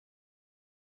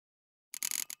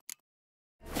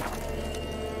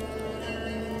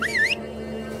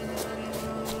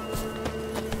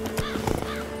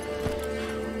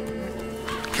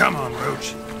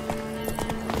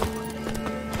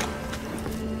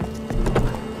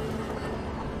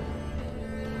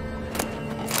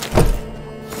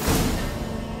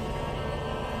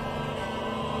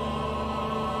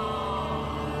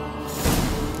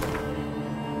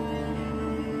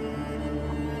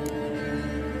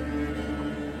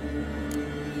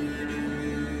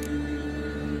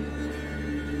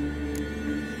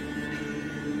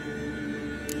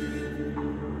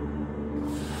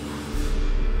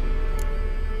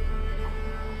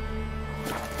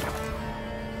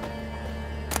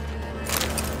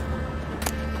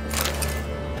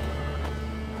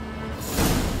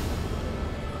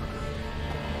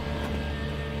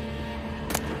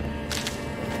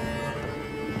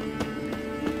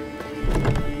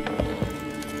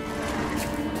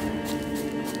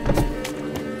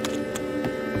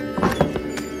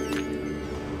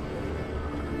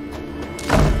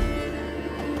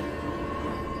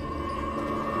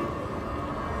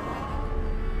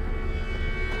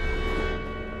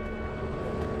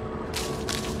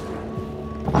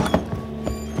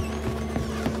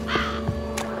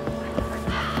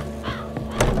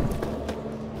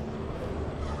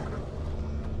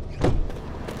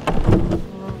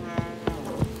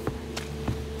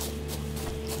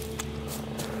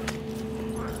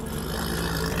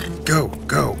Go,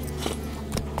 go.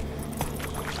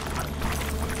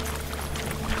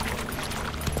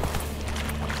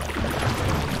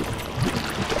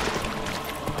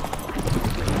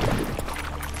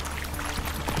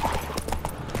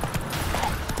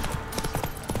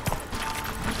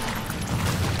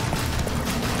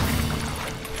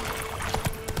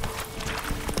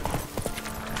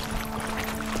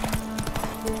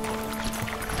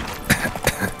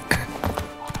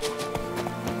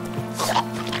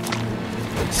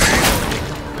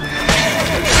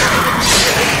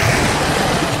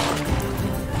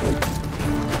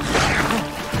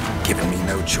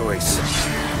 Choice.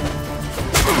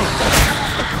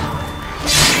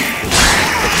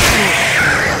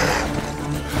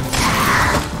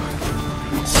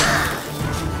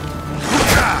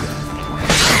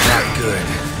 Not good.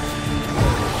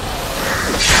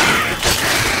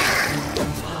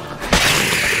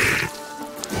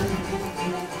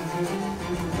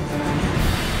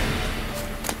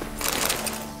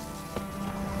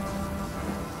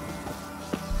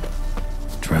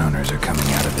 Drowners are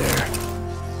coming out of there.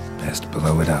 Best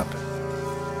blow it up.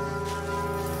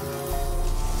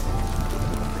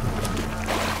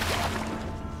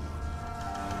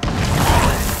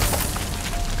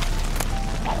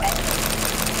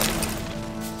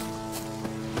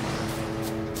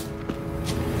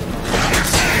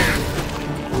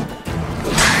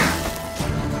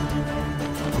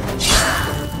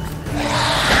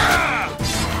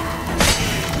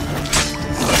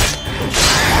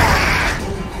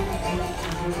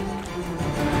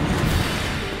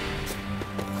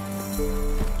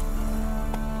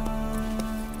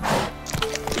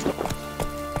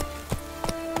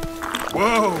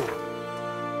 Whoa!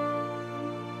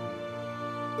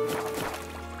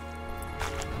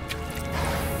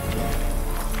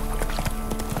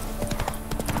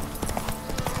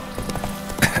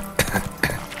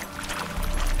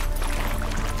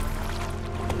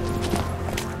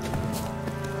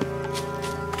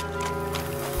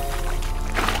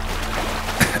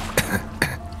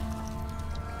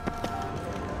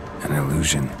 An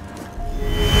illusion.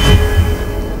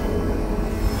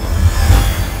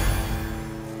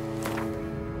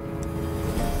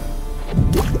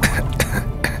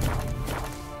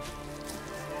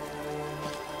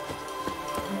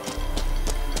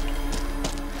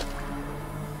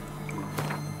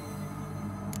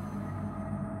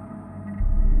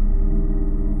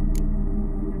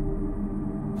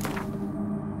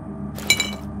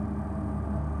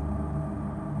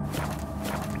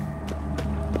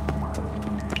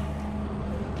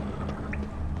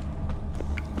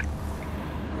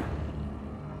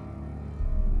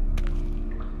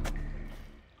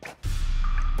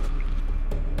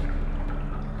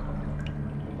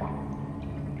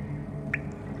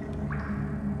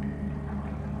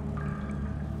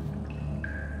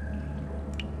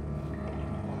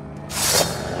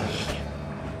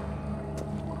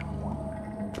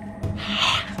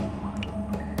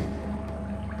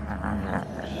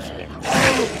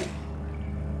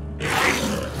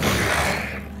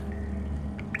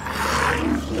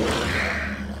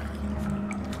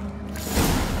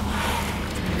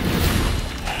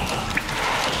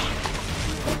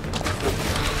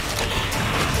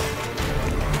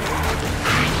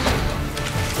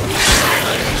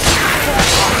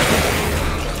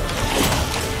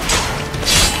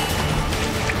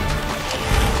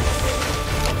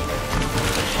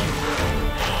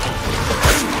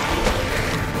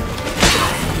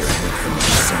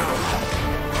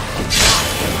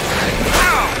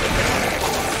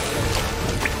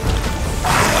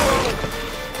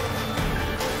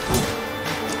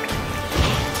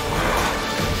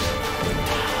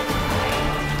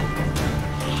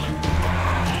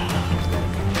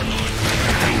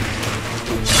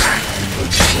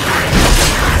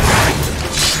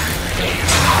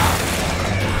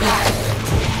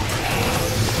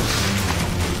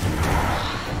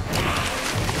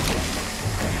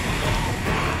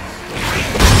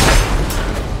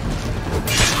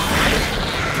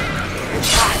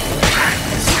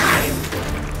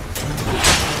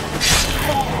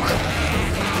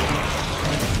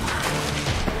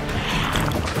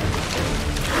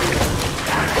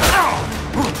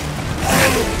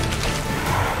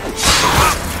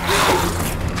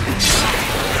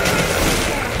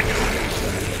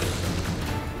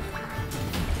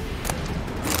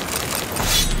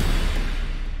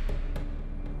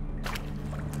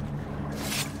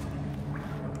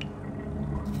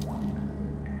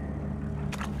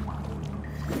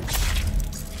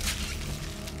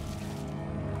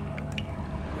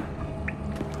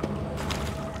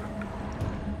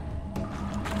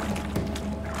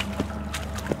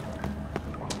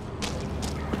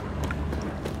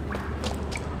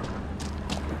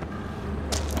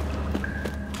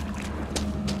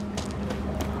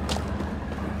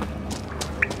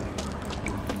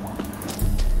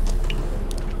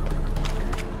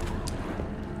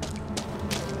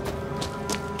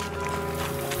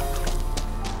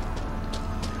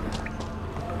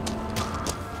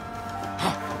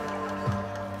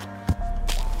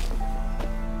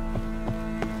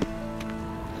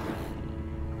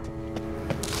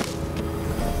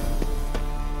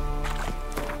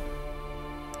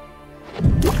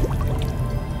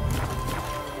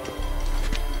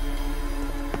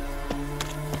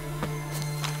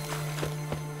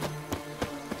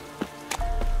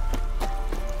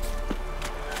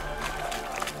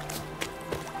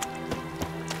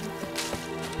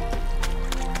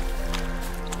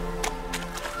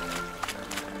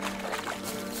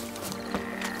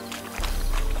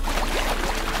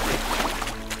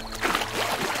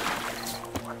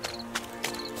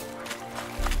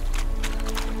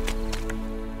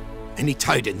 Any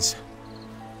tidings?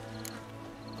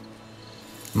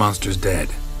 Monster's dead.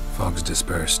 Fog's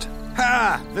dispersed.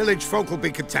 Ha! Village folk will be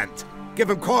content. Give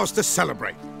them cause to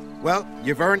celebrate. Well,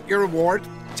 you've earned your reward.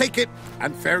 Take it,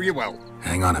 and fare you well.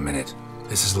 Hang on a minute.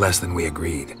 This is less than we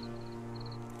agreed.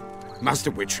 Master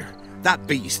Witcher, that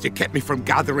beast, it kept me from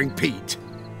gathering peat.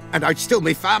 And I'd still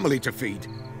me family to feed.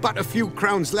 But a few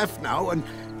crowns left now, and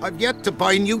I've yet to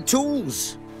buy new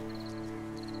tools.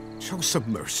 Show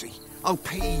some mercy. I'll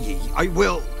pay ye, I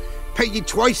will. Pay ye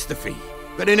twice the fee,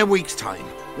 but in a week's time,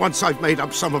 once I've made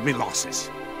up some of me losses.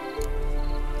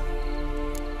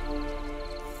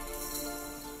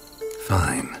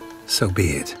 Fine, so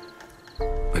be it.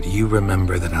 But you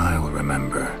remember that I'll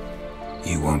remember.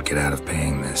 You won't get out of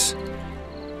paying this.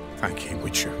 Thank ye,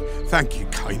 Witcher. Thank ye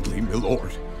kindly, my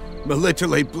lord.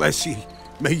 Melitele bless ye.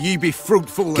 May ye be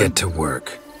fruitful and— Get to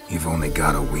work. You've only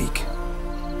got a week.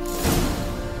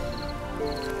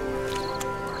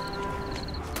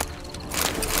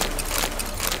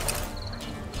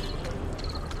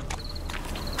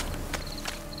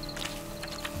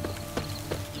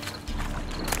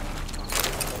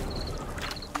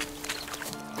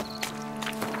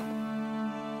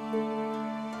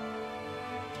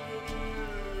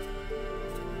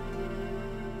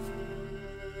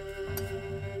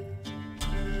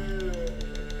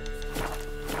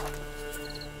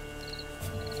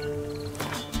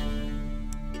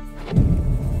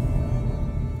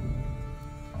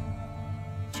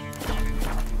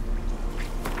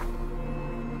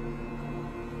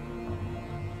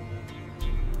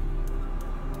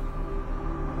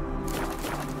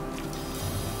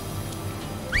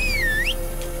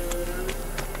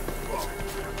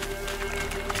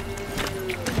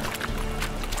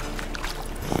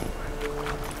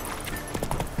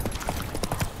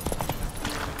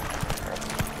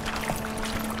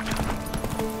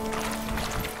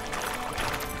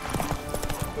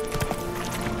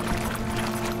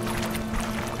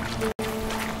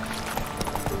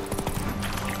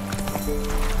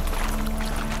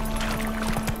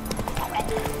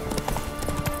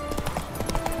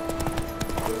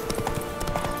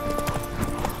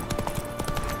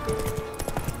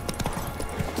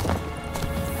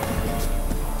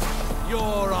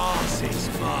 Your ass is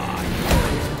mine.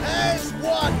 As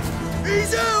one,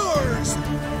 he's ours!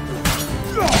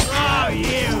 Oh,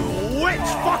 you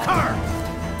witch fucker!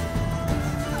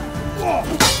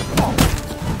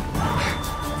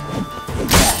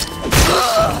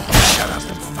 Shut up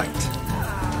and fight.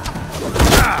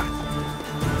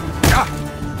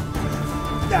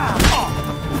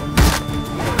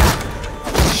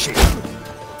 Shit.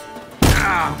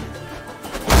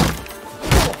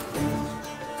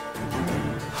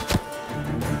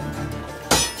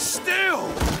 Still!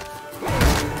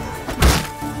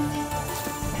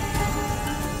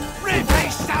 Rip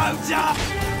his stones up!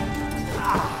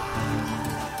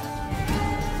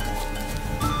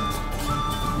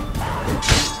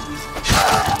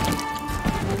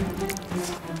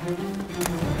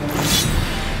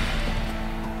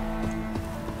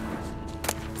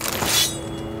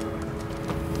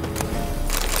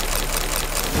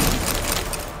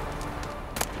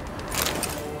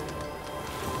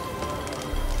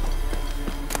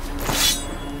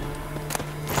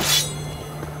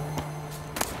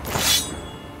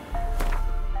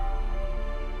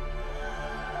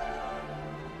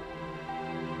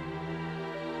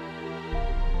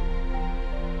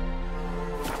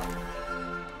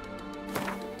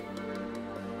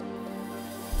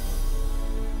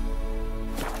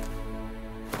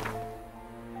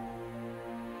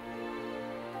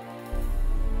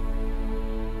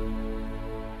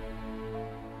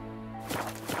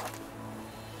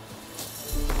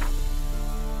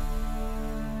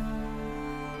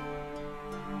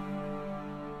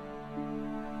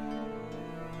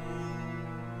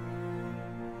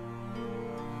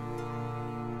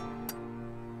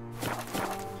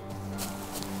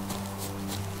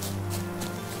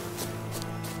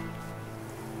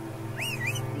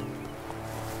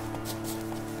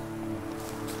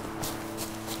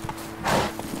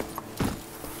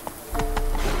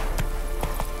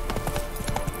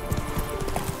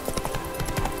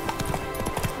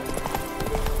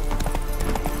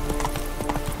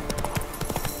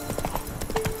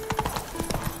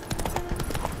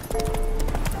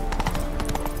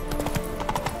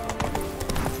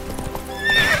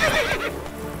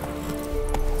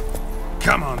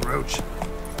 Come on, Roach.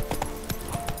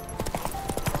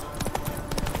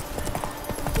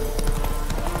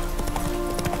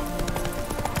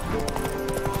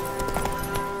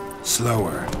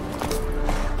 Slower.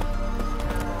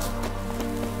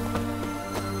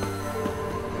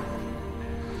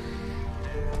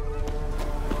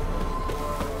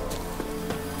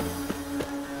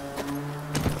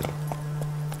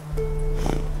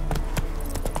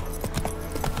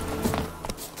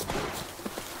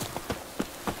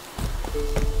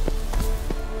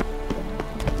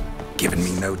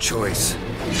 no choice.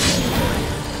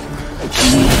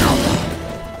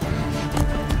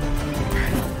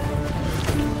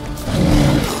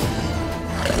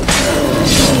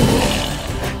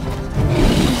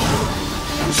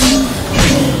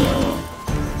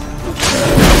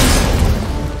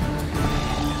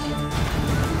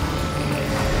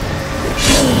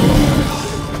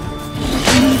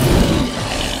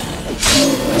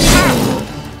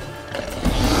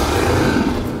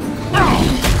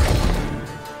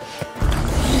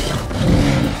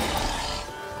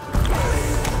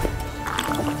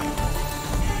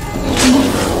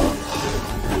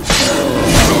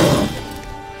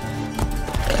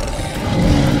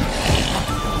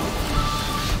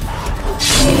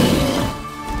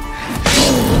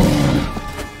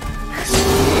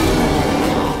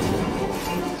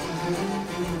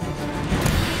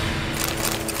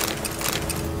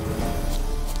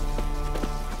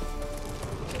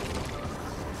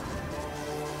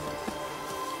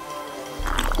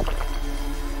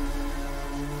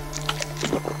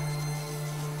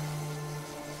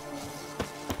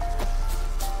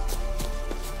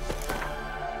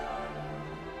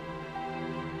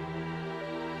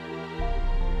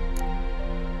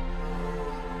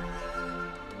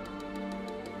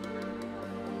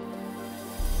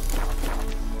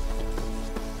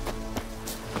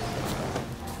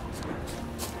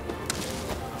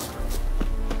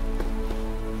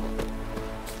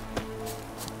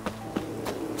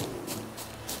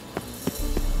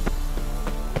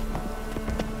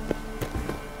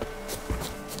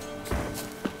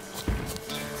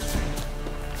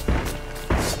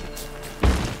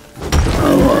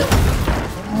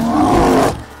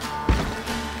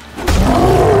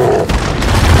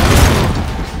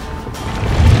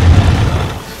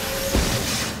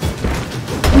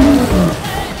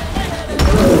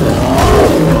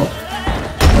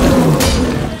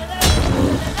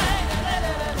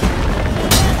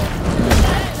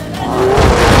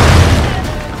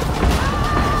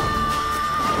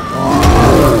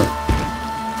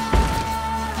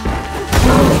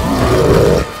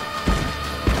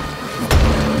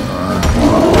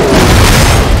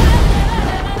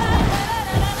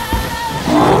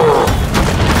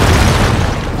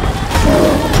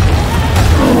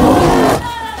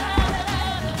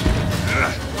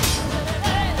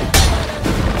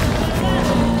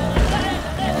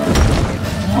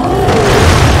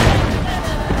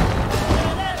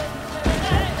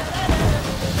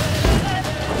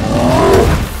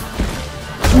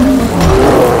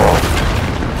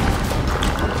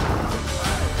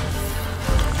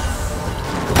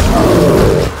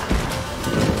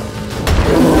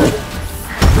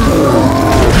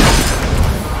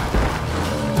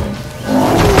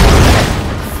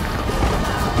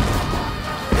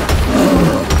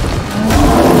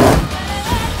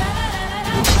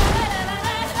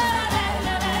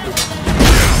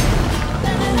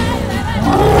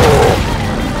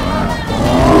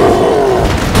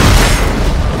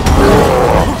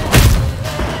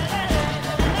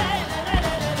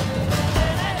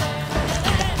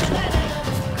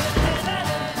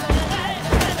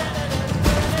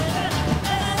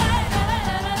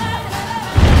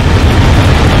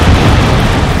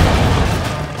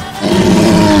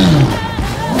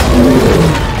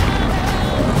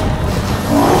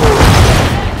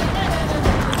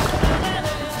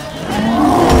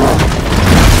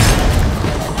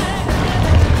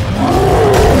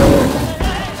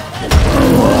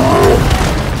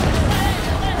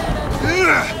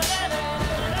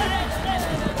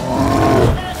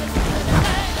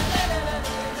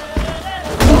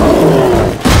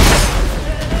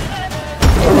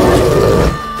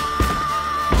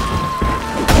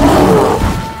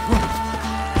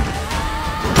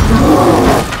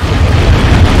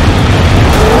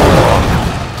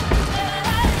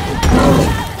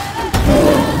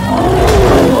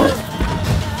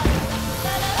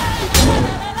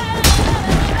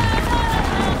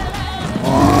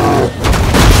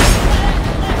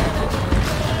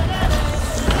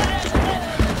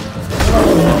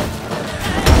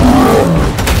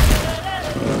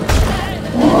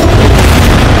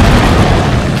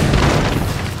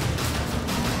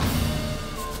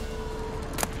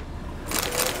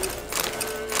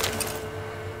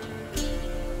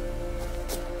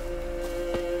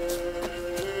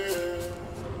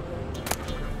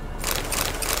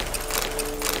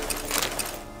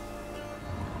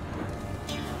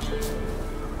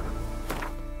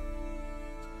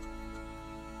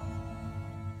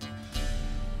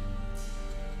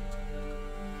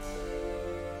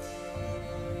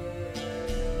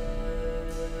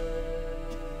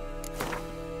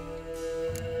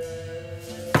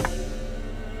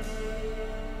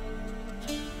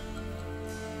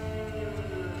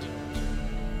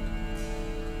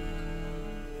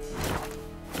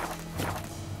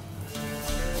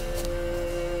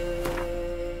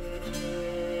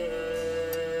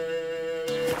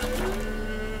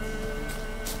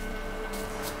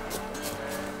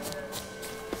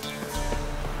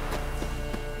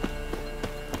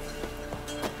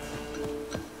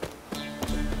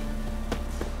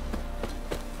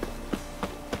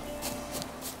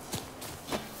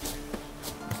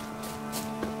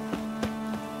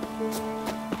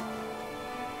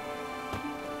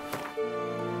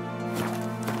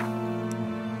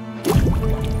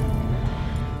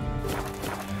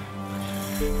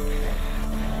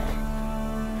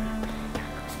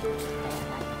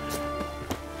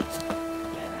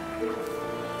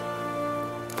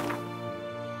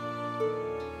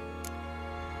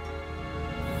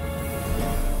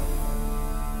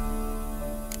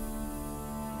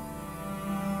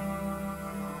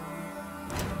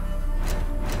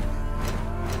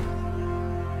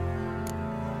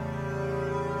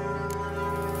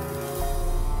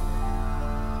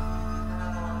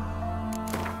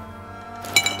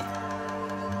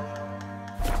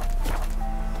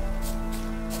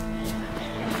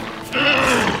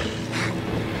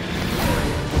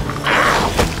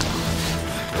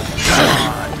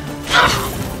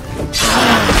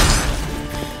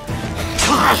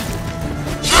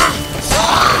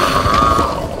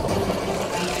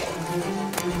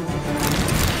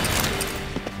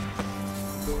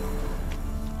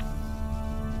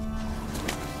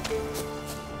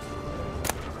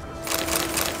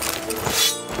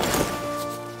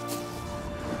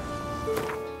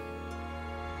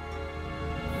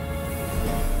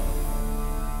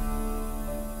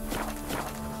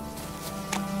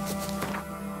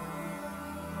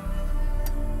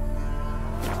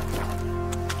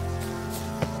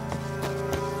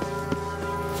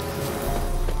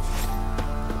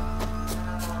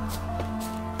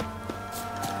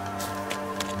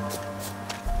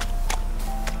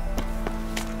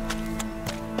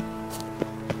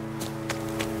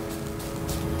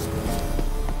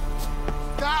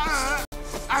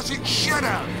 it should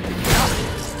have!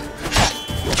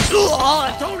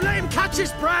 Don't let him catch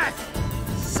his breath!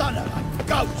 Son of a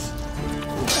goat!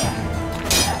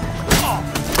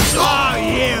 Oh,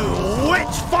 you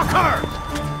witch fucker!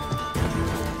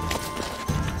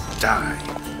 Die.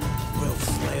 We'll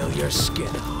flail your skin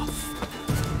off.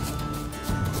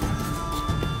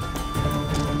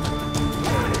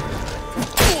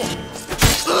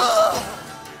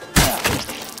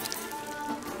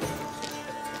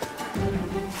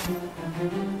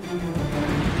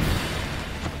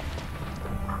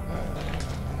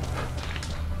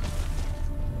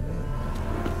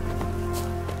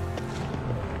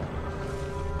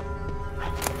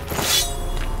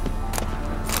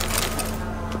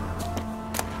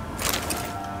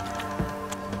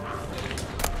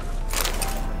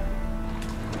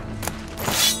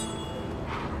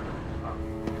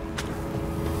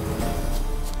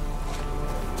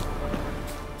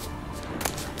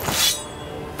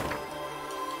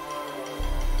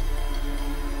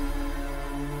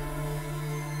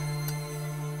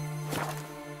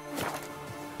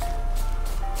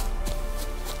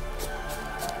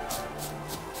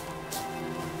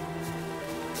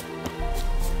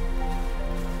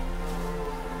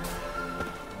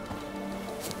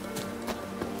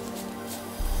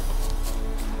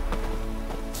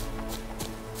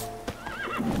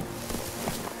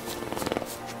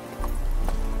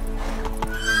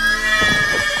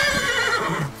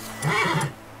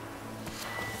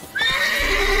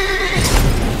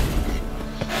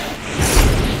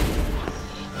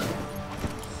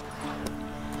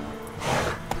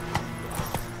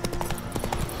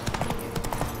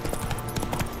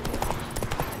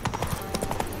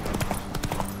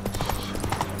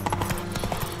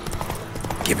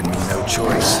 Given me no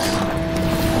choice.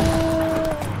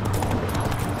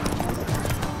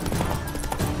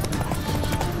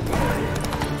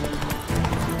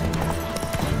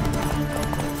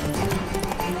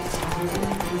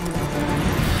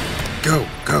 Go,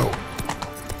 go.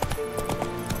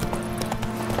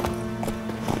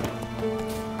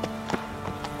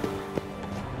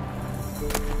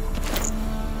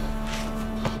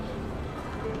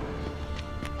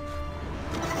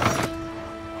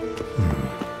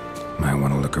 Might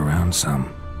want to look around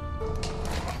some.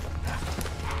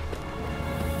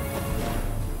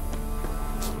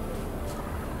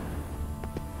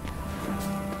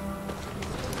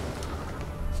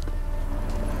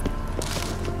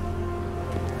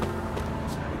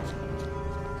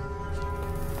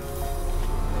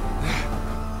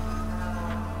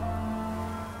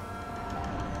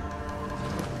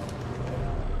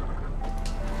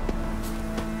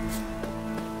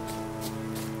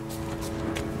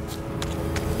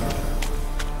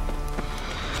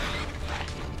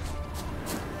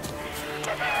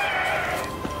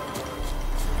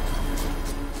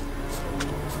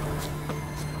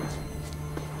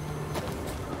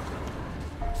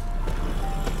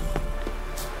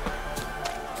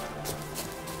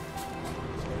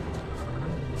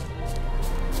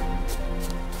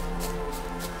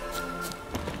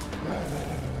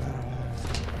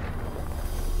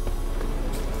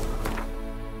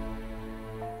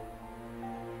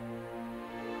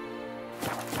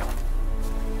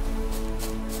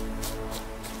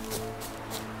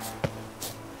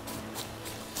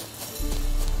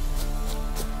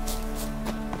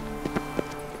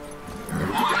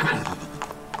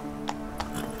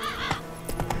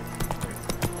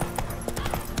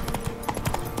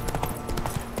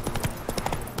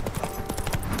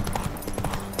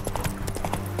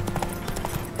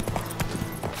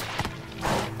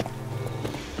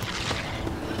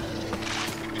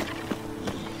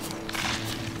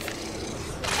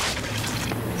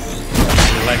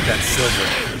 Like that silver.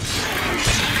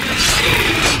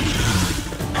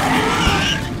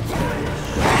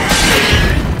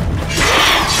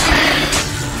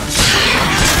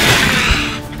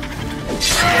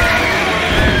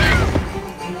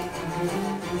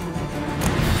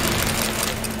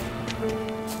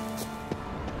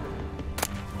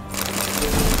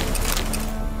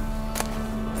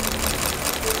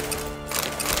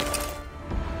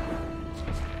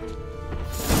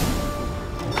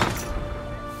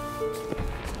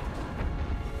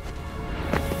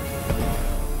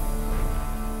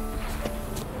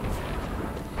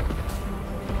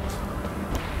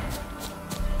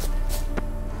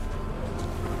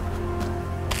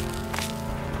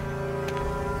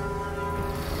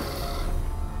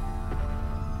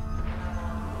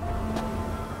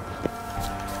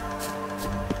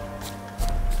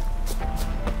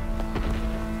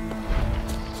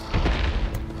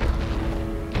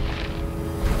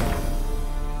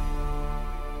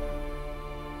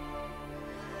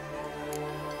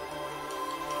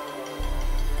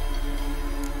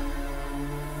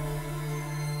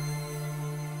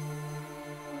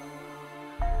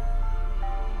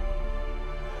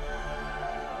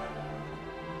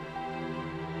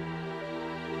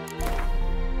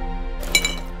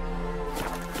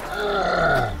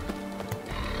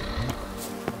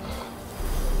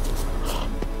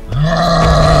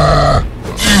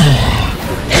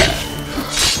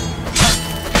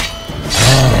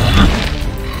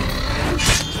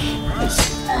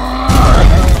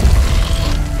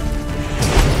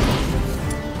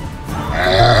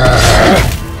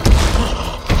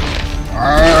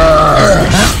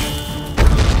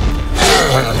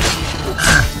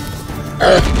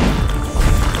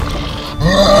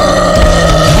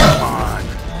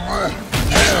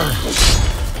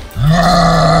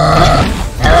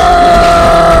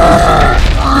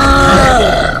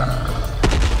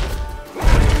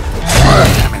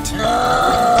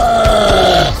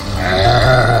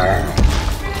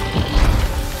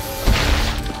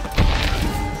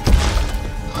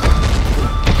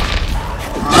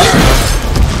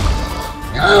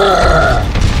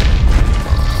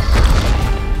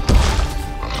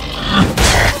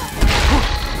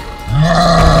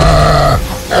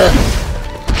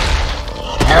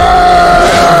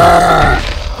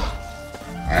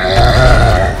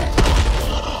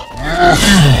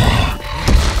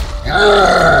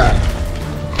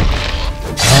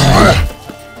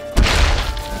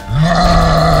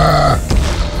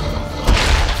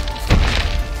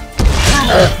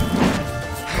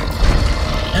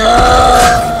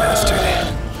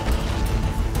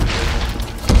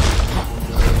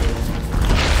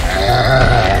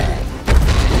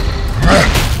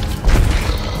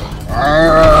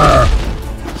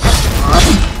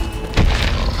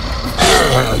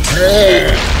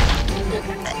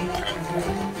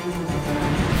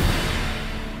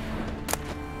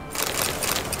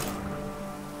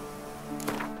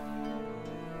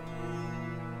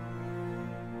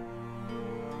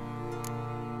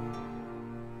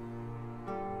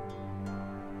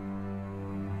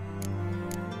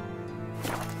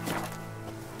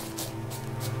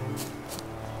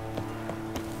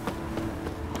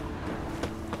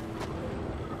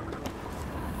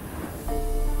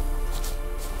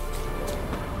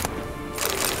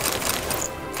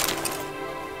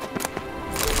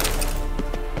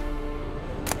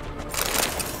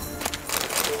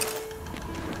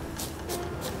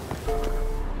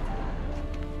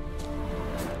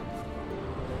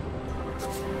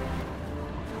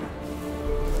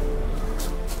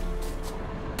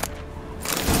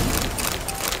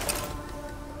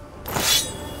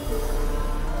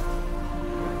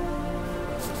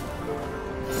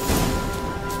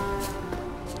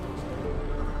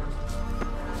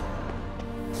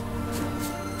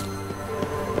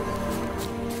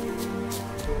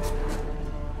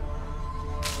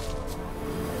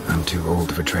 I'm too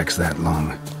old for treks that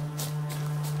long.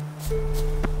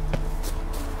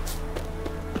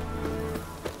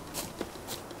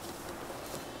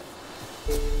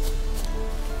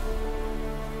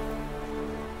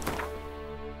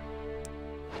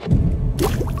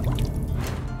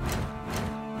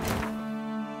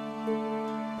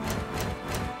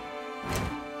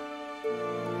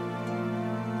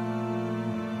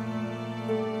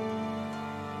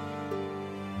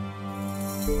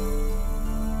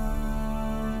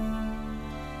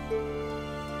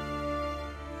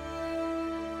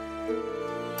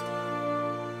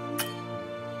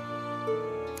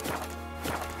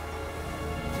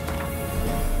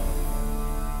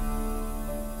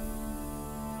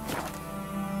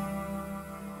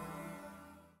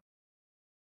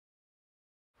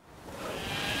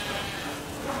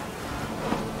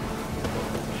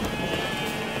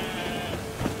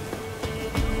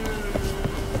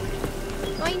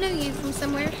 I know you from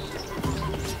somewhere.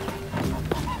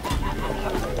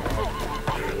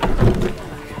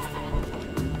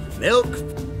 Milk?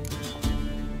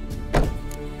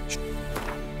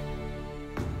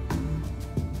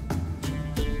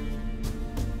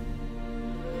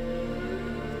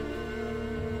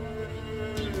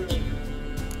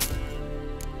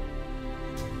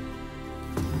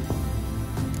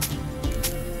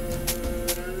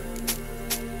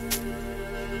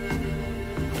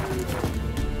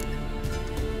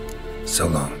 So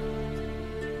long.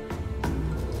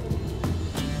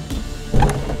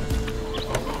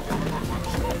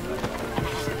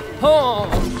 Oh,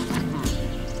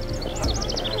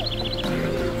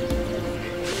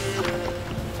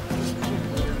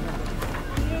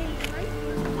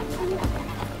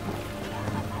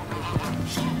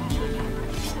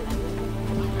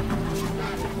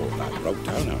 that broke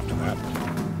down after that.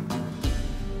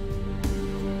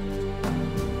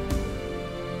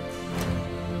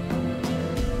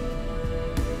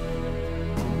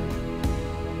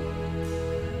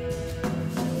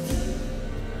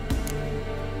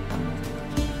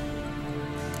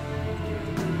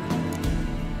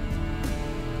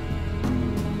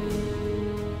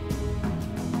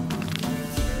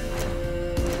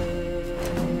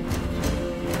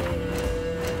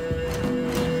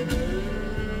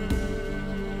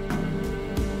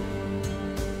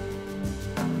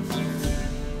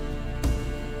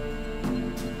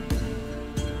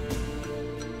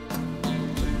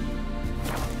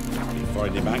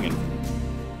 Find him hanging.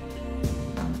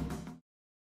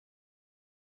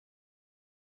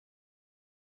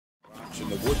 Perhaps in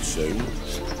the woods soon.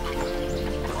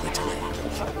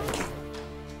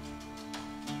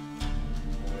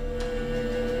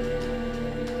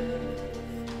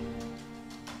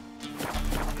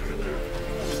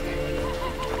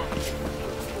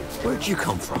 Where'd you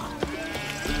come from?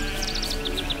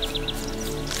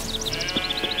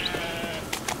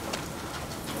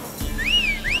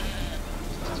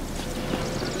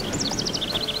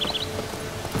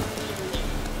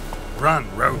 Run,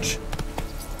 Roach.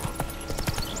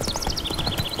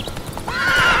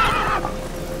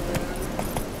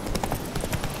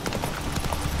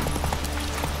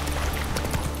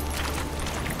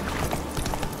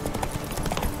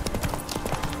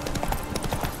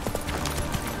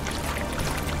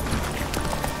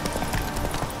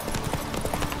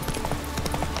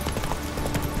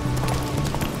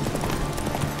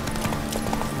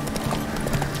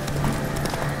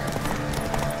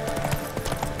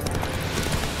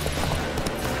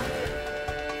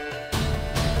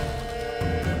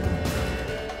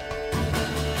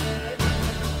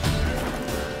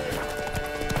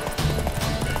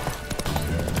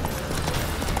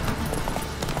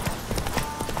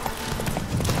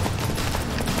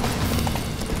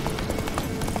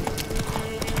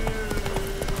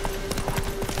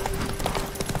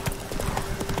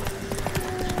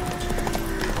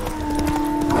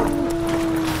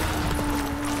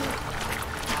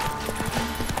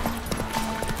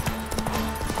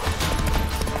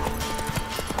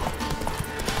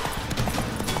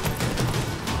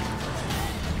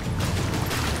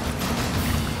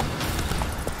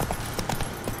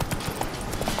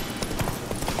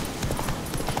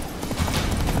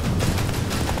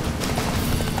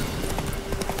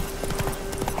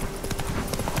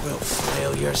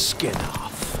 Your skin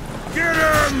off. Get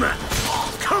him!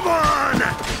 Come on!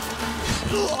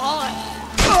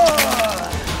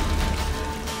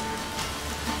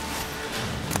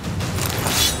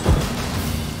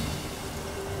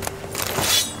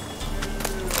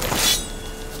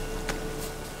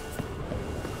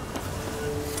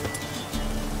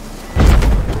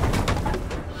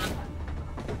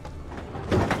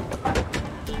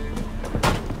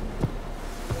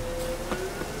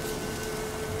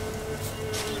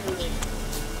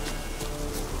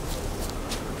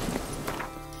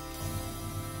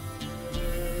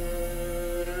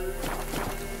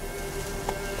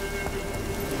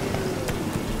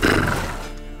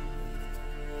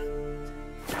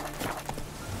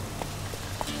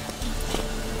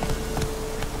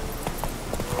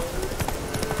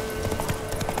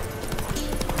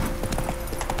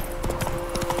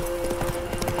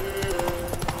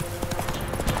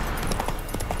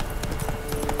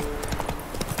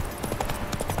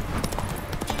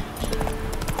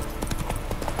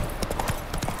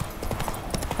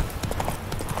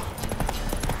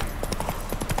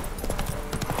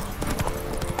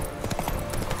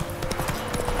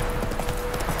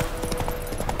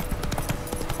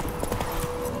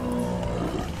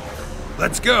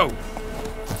 Let's go!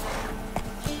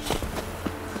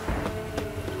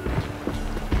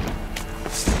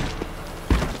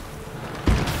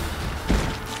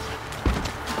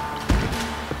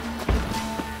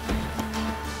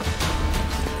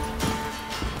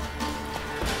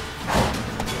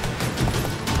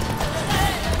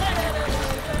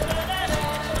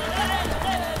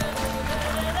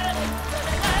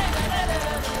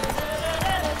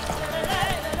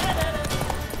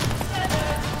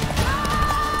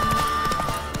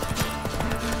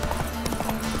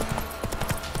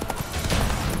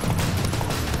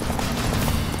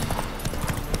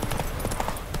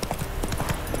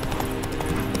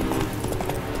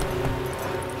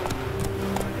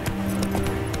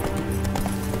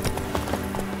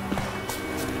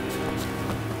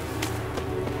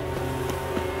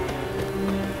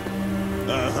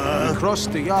 Cross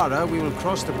the Yara, we will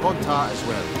cross the Bontar as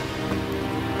well.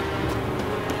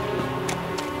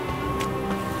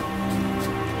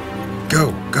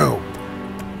 Go, go.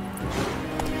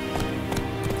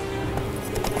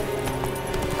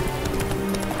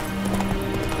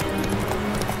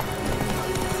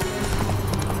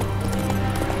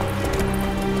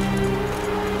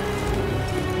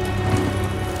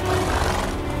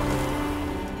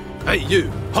 Hey,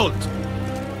 you! Halt!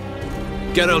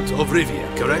 Geralt of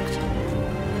Rivia, correct?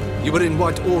 You were in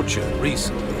White Orchard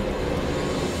recently.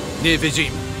 Near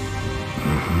Vizim.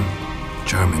 Mm-hmm.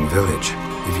 Charming village,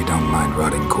 if you don't mind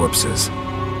rotting corpses.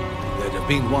 There'd have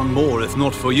been one more if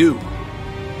not for you.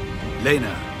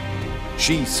 Lena.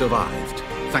 She survived,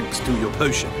 thanks to your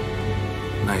potion.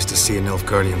 Nice to see a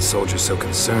Nilfgaardian soldier so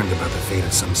concerned about the fate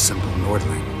of some simple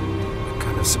Nordling. But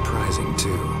kind of surprising,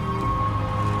 too.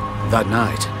 That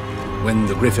night, when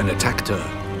the Griffin attacked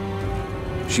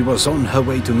her, she was on her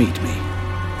way to meet me.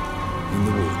 In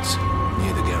the woods,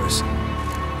 near the garrison.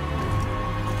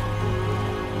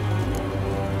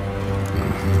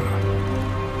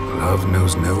 Mm-hmm. Love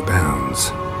knows no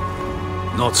bounds.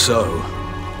 Not so.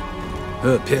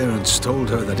 Her parents told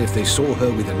her that if they saw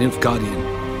her with a Nilfgaardian,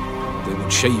 they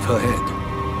would shave her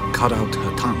head, cut out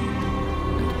her tongue,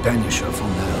 and banish her from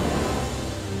their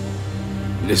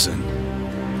home. Listen,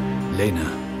 Lena,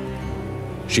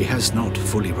 she has not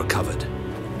fully recovered.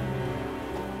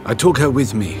 I took her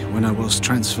with me when I was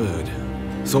transferred.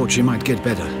 Thought she might get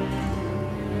better.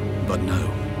 But no.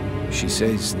 She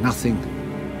says nothing,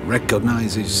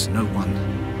 recognizes no one,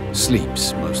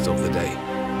 sleeps most of the day.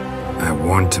 I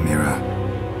warned Tamira.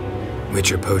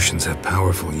 Witcher potions have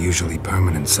powerful, usually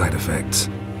permanent side effects.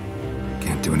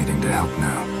 Can't do anything to help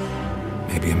now.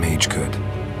 Maybe a mage could.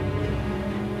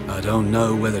 I don't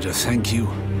know whether to thank you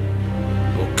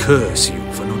or curse you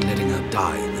for not letting her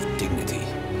die with dignity.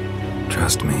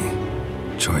 Trust me,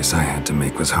 choice I had to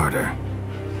make was harder.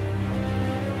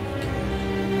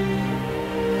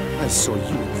 I saw you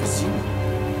at Vizim.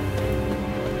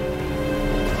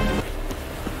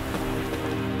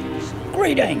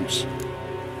 Greetings!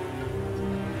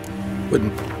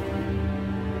 Wouldn't...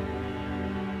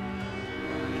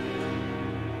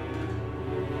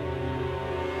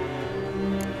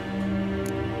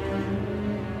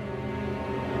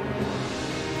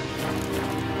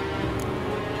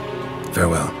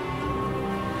 Farewell.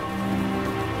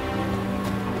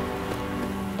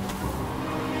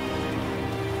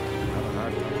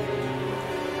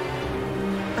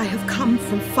 I have come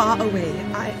from far away.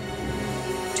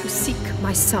 To seek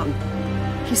my son.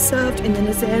 He served in the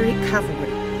Nazari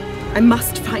cavalry. I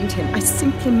must find him. I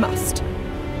simply must.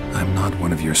 I'm not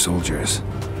one of your soldiers.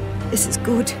 This is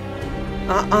good.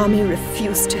 Our army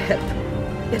refused to help.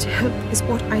 Yet help is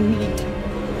what I need.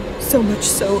 So much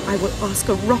so, I will ask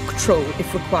a rock troll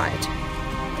if required.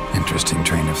 Interesting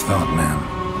train of thought, ma'am.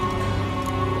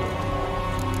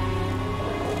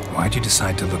 Why'd you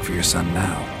decide to look for your son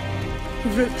now? He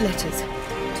wrote letters.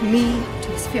 To me,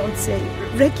 to his fiancée,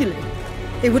 regularly.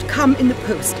 They would come in the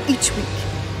post each week.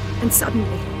 And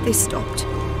suddenly, they stopped.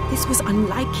 This was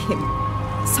unlike him.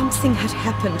 Something had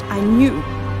happened, I knew.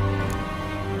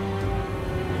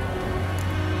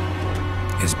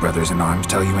 His brothers-in-arms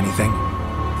tell you anything?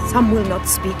 Some will not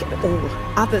speak at all.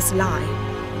 Others lie.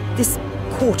 This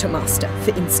quartermaster,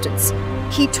 for instance.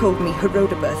 He told me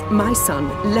Herodoberth, my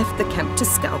son, left the camp to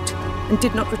scout and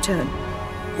did not return.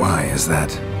 Why is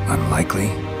that? Unlikely?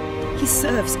 He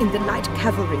serves in the light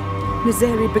cavalry,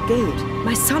 Nazari brigade.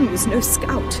 My son was no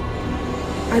scout.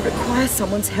 I require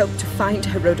someone's help to find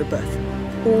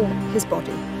Herodoberth, or his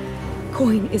body.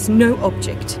 Coin is no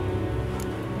object.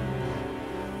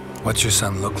 What's your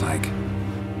son look like?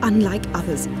 Unlike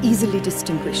others, easily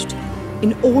distinguished.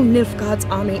 In all Nilfgaard's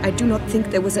army, I do not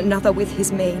think there was another with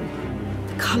his mane.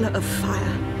 The color of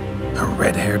fire. A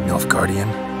red-haired Nilfgaardian?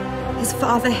 His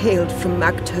father hailed from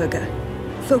Magturga.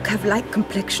 Folk have light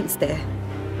complexions there.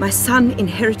 My son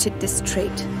inherited this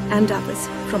trait, and others,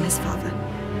 from his father.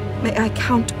 May I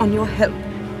count on your help?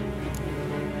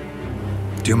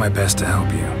 Do my best to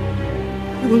help you.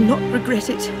 You will not regret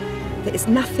it. There is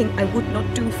nothing I would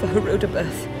not do for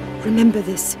Herodobirth. Remember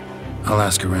this. I'll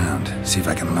ask around, see if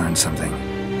I can learn something.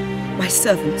 My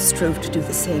servant strove to do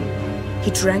the same. He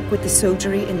drank with the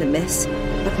soldiery in the mess,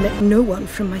 but met no one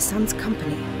from my son's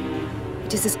company.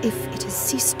 It is as if it has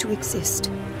ceased to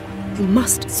exist. You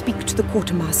must speak to the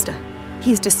quartermaster.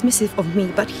 He is dismissive of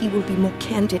me, but he will be more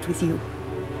candid with you.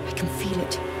 I can feel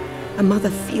it. A mother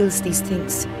feels these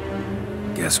things.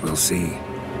 Guess we'll see.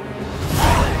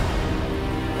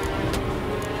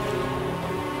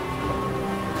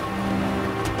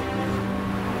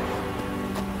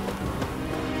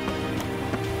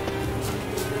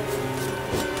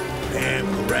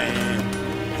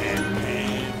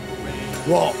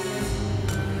 What?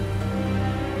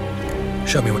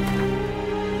 Show me what...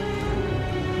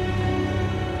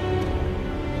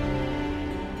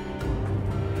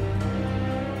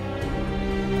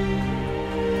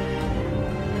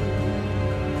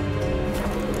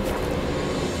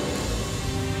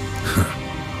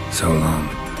 So long.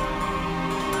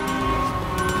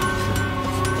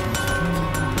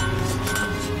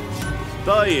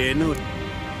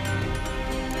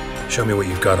 Show me what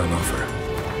you've got on offer.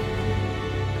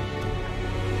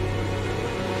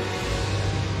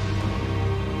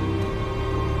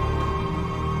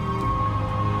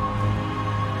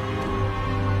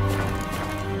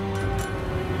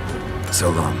 So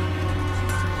long.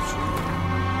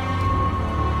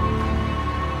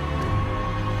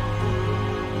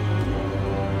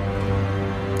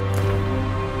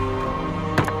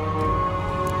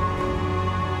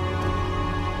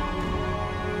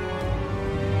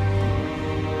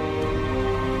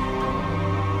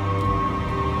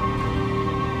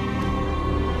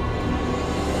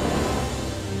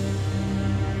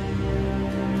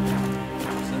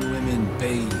 Some women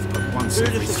bathe but once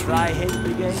every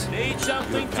 3 days. Need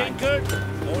something tinkered?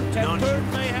 Or tempered,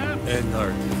 mayhap? En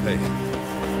arte,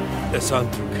 es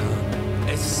antrucan,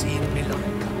 es sin milagro.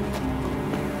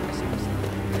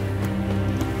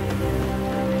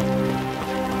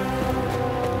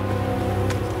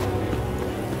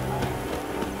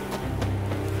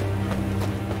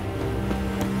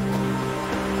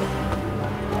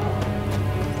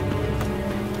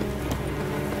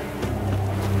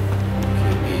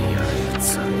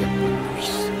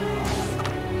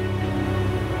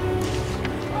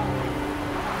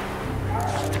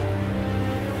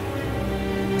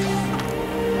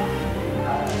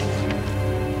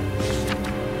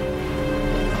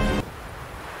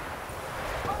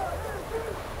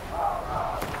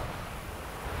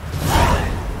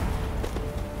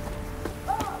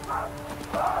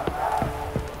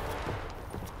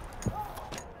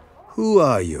 Who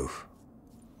are you?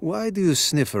 Why do you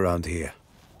sniff around here?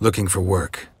 Looking for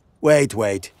work.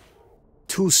 Wait.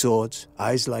 2 swords,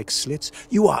 eyes like slits.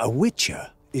 You are a witcher,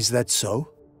 is that so?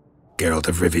 Geralt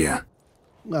of Rivia.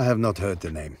 I have not heard the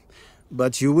name.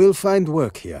 But you will find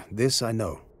work here, this I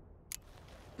know.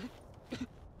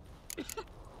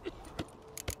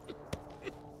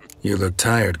 You look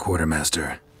tired,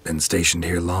 Quartermaster. Been stationed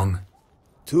here long?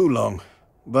 Too long.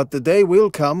 But the day will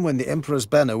come when the Emperor's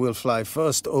banner will fly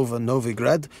first over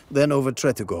Novigrad, then over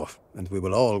Tretigor, and we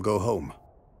will all go home.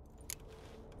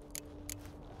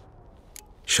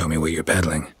 Show me what you're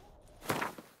peddling.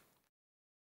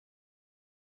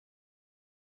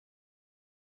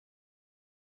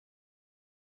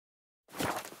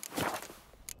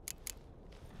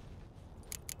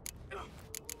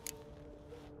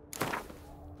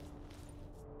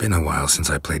 Been a while since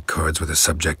I played cards with a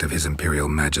subject of His Imperial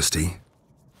Majesty.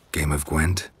 Game of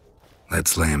Gwent?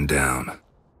 Let's lay him down.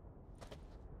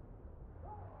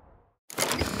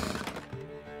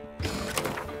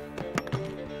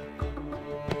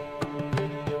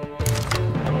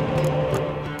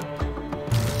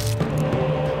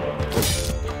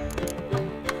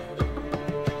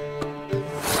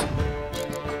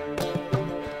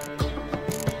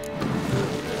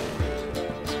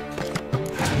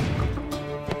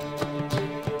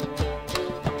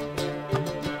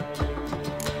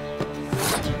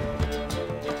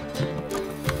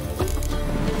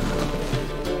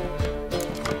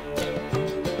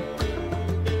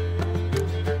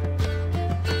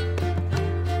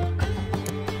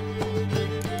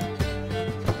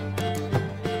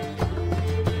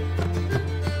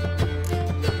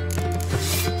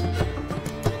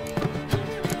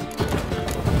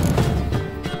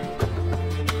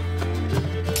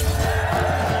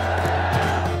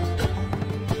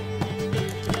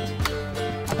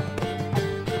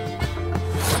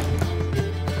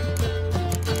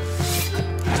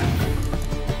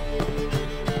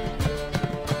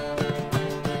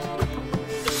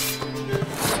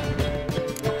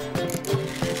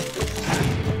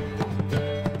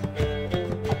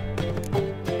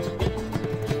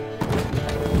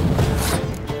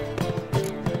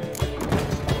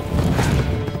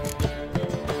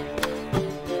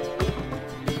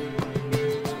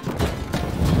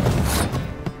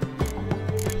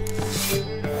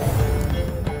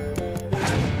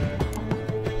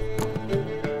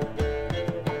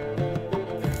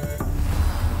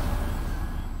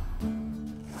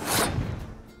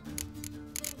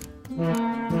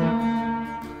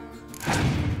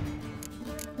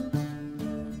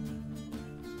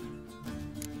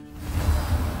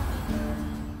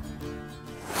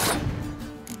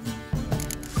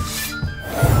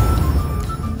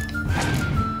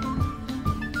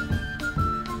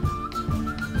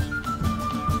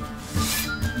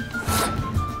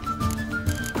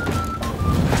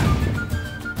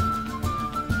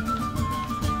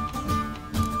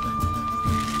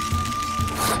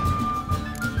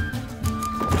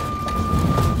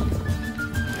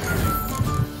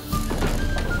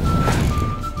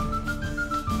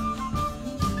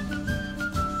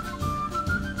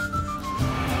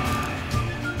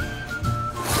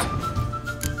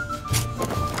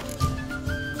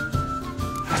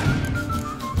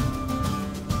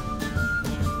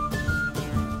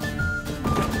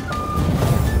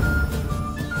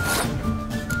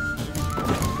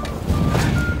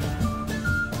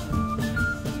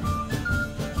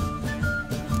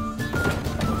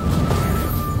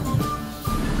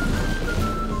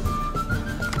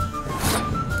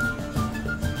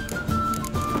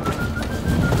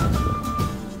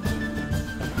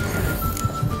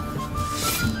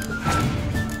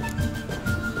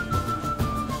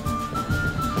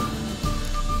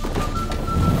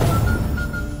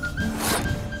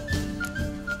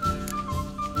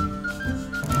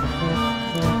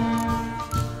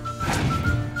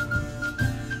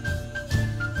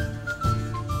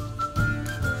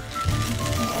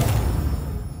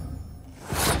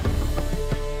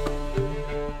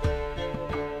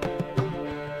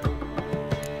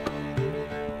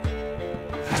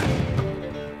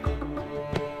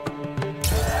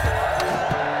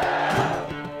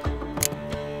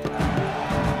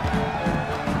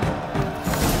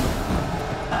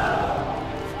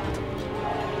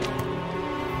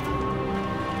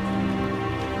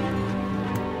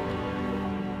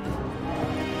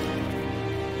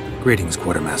 Greetings,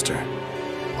 Quartermaster.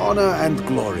 Honor and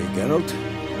glory, Geralt.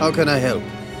 How can I help?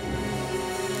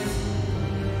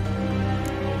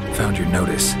 Found your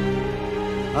notice.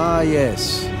 Ah,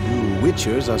 yes. You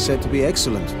Witchers are said to be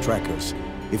excellent trackers.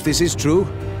 If this is true,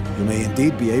 you may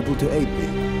indeed be able to aid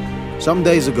me. Some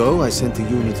days ago, I sent a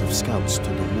unit of scouts to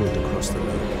the wood across the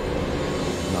lake.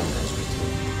 None has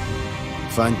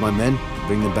returned. Find my men,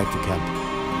 bring them back to camp.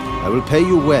 I will pay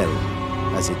you well,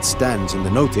 as it stands in the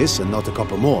notice, and not a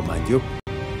copper more, mind you.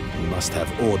 We must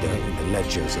have order in the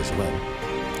ledgers as well.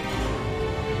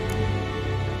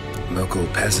 Local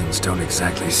peasants don't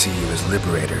exactly see you as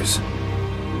liberators.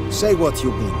 Say what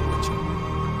you mean,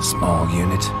 Witcher. Small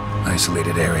unit,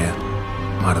 isolated area.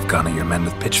 Might have gone at your men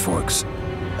with pitchforks.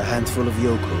 A handful of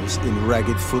yokels in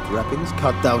ragged foot wrappings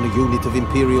cut down a unit of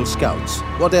Imperial scouts.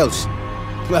 What else?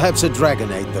 Perhaps a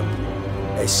dragon ate them.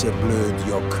 Esse bleu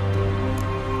yoke.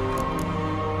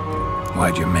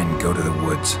 Why'd your men go to the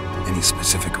woods? Any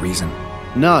specific reason?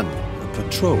 None. A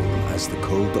patrol, as the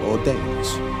code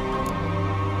ordains.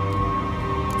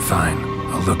 Fine,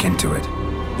 I'll look into it.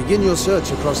 Begin your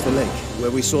search across the lake, where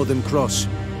we saw them cross.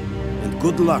 And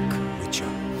good luck, Witcher.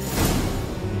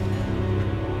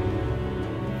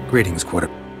 Greetings,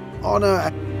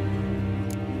 Honor.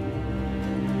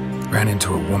 Ran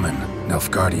into a woman,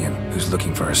 Nilfgaardian, who's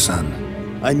looking for her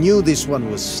son. I knew this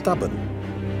one was stubborn.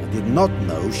 I did not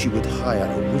know she would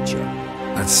hire a Witcher.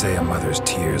 Let's say a mother's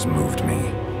tears moved me.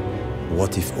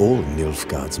 What if all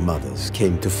Nilfgaard's mothers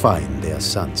came to find their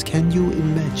sons? Can you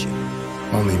imagine?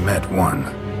 Only met one,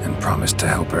 and promised to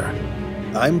help her.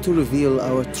 I'm to reveal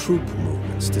our troop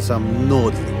movements to some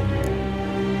Nordling.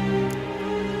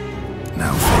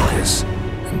 Now focus,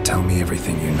 and tell me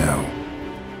everything you know.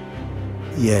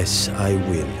 Yes, I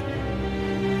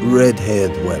will.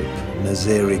 Red-haired whelp,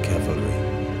 Nazeri cavalry.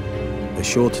 A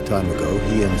short time ago,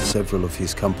 he and several of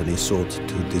his company sought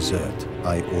to desert.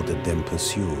 I ordered them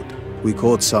pursued. We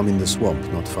caught some in the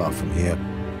swamp not far from here.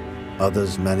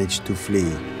 Others managed to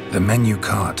flee. The men you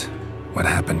caught, what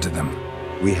happened to them?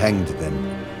 We hanged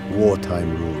them.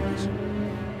 Wartime rules.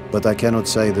 But I cannot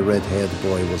say the red-haired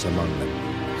boy was among them.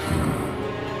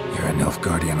 You're a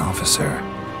Nilfgaardian officer.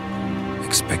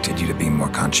 Expected you to be more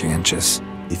conscientious.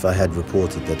 If I had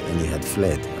reported that any had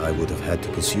fled, I would have had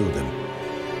to pursue them.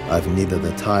 I've neither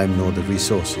the time nor the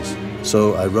resources.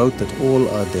 So I wrote that all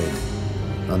are dead.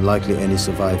 Unlikely any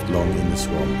survived long in the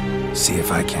swamp. See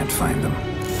if I can't find them.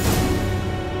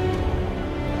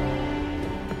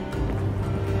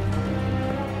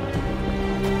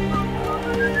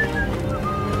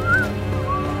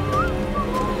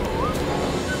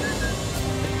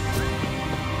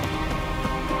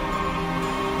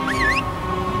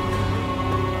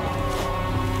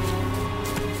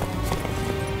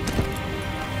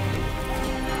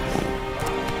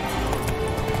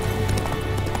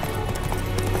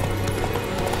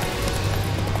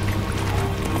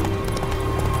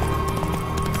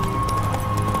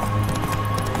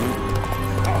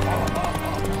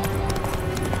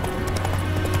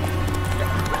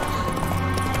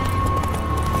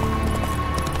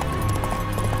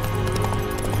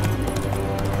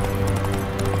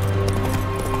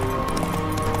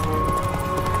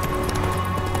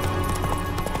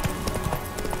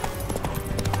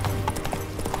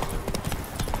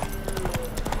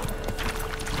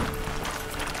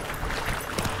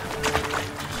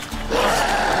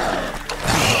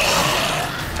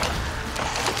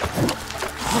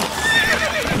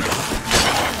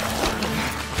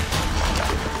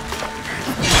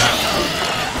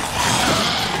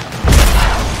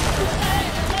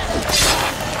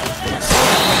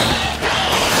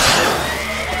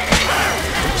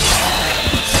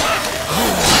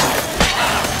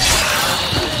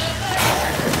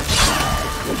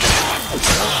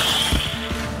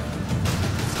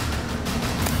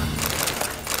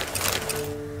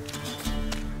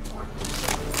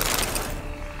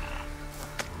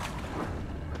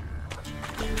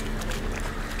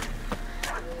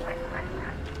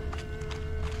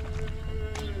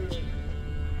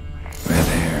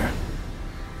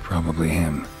 Probably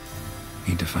him.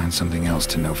 Need to find something else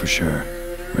to know for sure.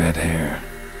 Red hair.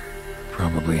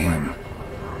 Probably him.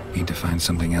 Need to find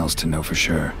something else to know for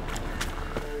sure.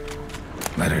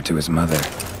 Letter to his mother.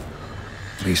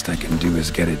 Least I can do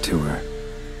is get it to her.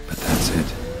 But that's it.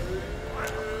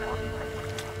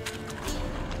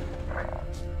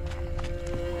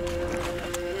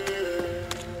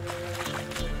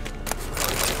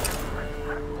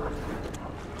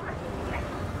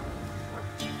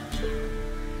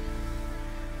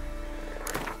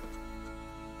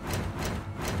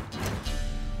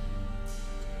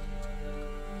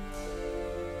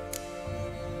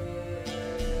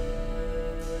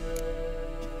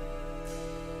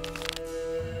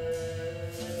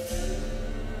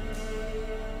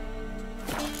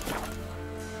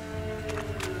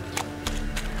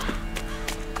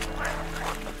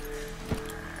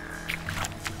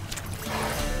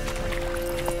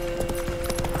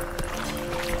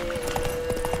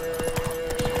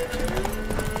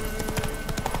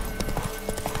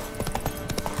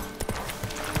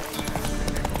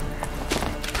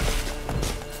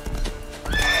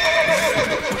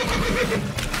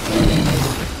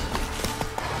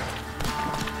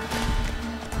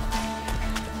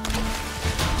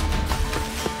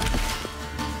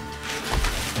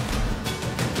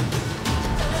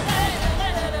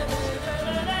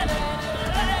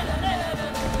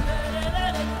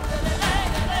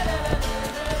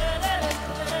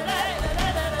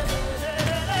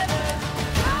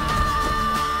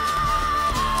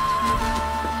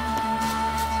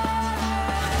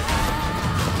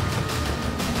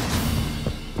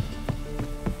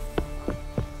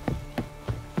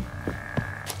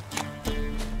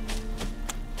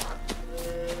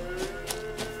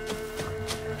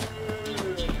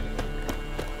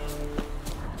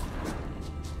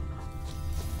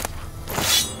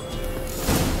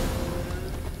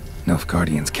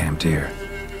 Nilfgaardians camped here.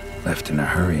 Left in a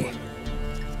hurry.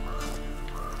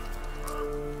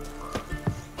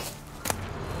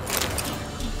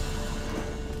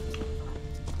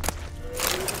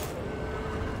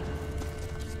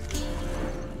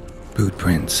 Boot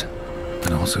prints,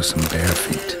 but also some bare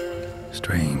feet.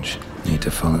 Strange. Need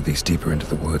to follow these deeper into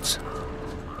the woods.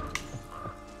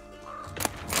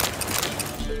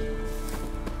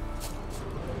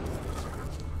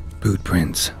 Boot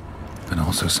prints, but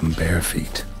also some bare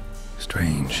feet.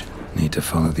 Strange. Need to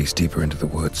follow these deeper into the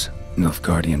woods.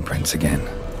 Nilfgaardian prints again.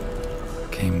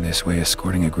 Came this way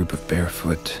escorting a group of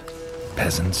barefoot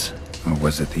peasants, or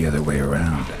was it the other way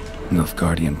around?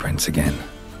 Nilfgaardian prints again.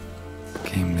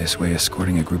 Came this way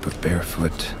escorting a group of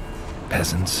barefoot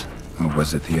peasants, or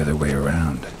was it the other way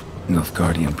around?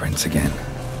 Nilfgaardian prints again.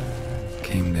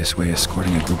 Came this way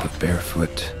escorting a group of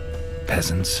barefoot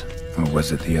peasants, or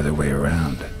was it the other way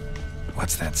around?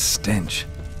 What's that stench?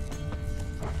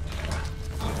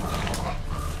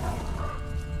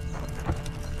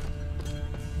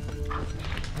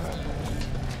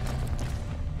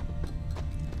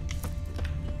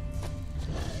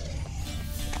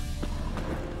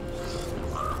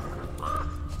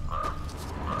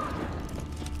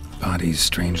 Bodies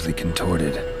strangely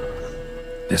contorted.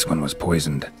 This one was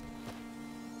poisoned.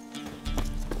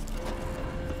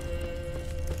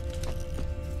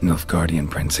 Nilfgaardian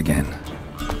prints again.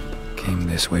 Came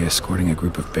this way escorting a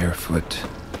group of barefoot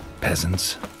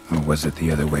peasants, or was it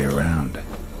the other way around?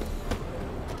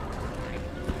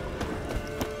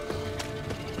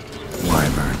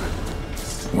 Wyvern.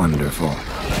 Wonderful.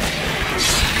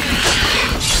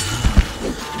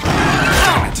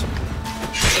 Damn it.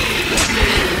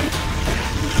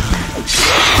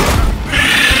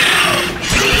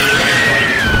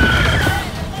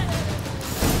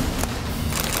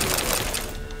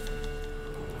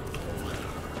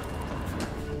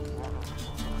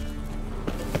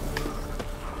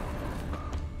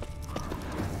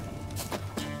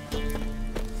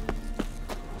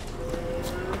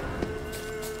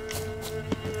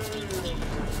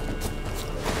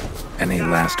 Any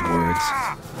last words?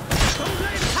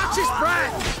 Catch his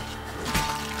breath!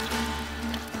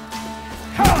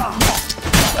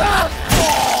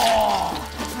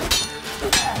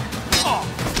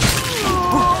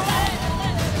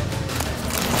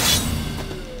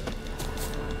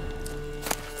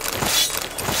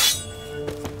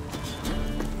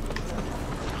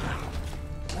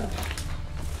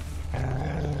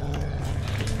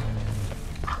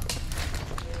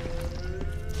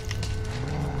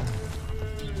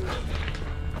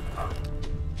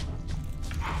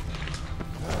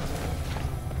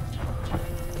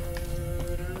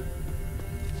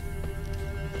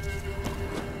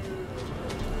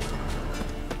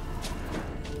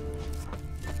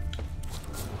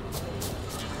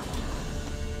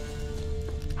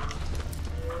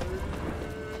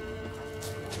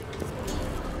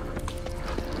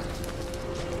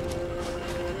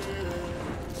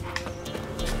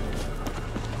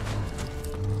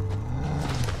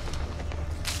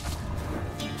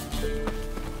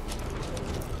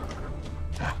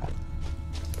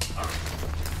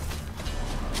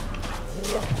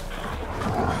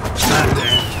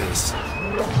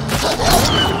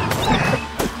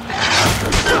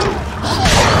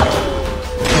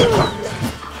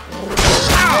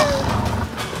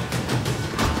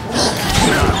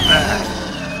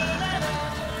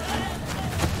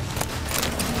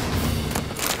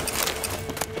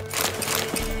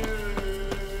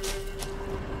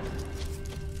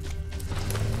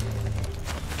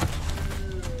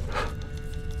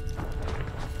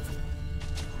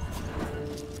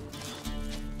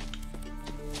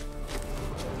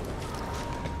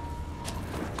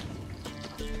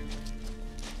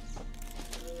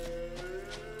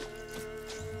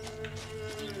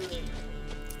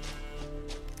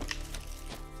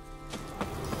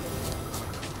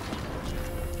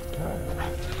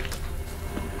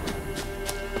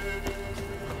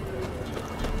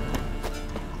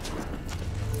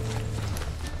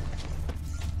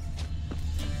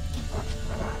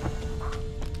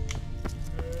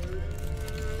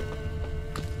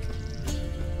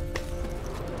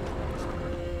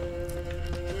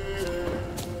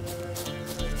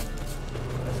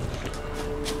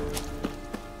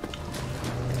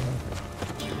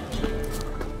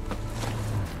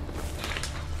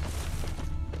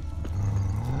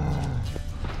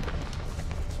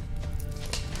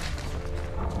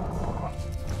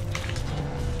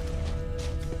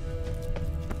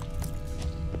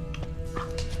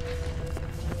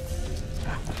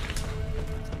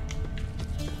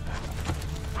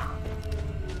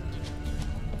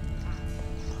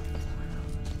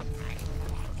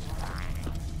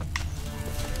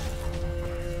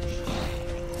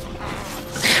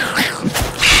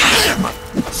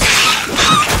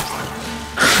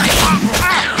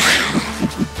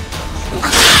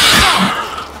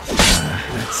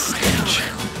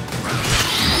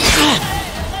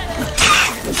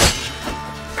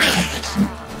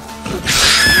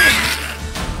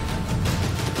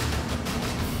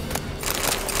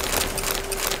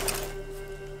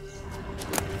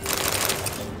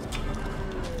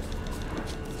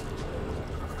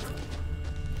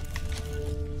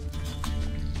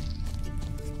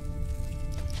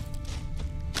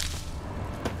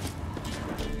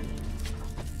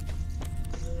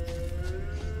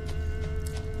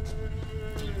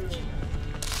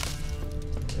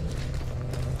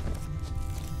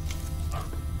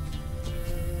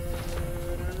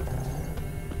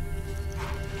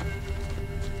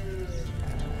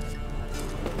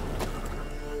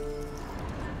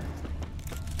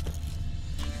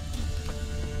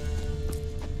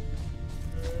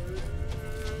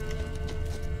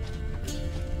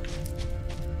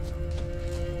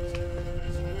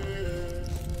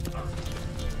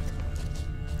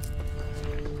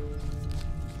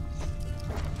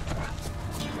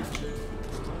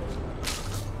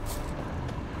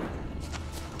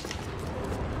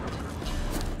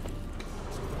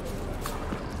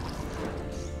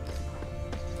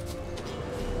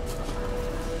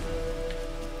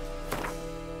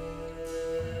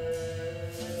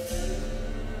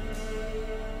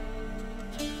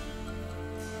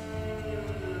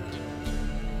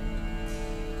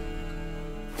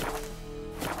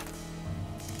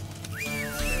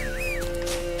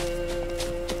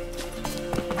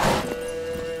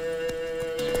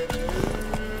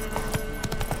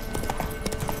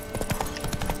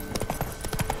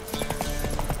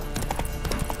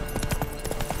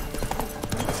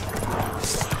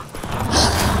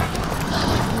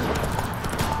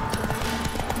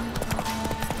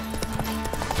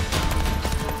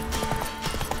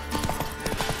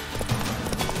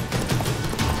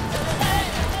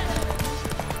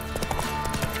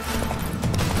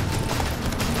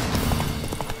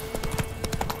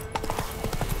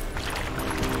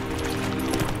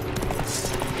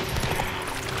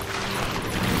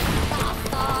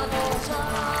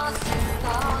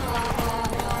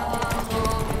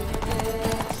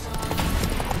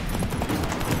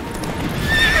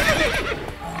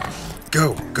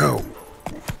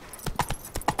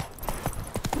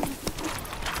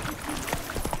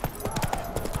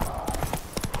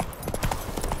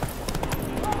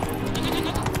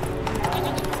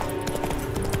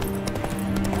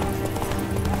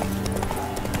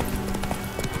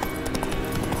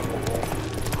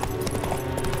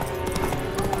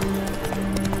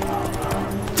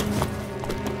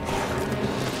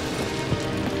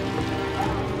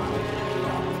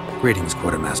 Greetings,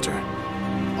 Quartermaster.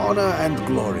 Honor and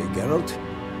glory, Geralt.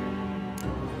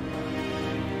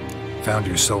 Found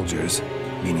your soldiers,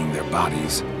 meaning their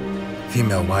bodies.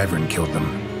 Female wyvern killed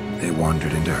them. They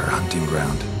wandered into her hunting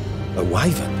ground. A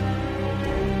wyvern?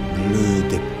 Bleu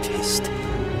de peste.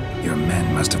 Your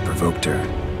men must have provoked her.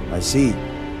 I see.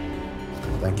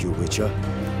 Thank you, Witcher.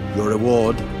 Your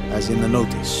reward, as in the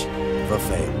notice, for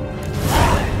fail.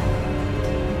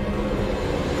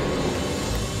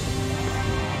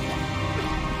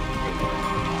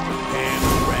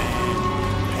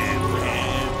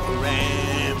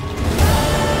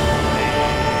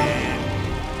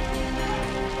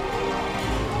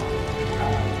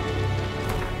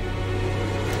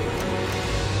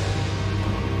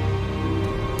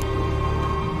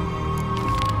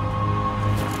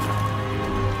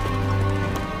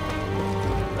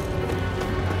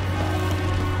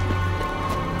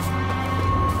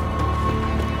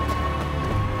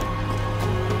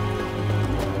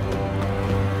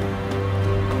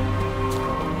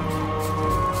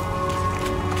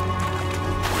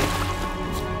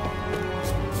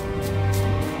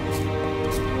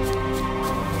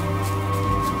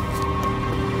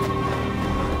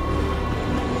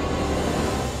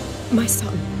 My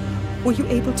son, were you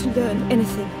able to learn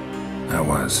anything? I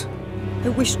was. I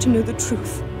wish to know the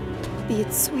truth. Be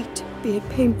it sweet, be it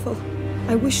painful.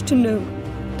 I wish to know.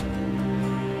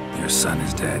 Your son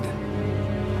is dead.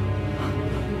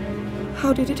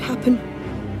 How did it happen?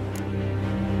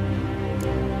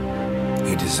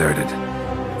 He deserted.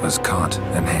 Was caught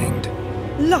and hanged.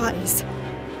 Lies!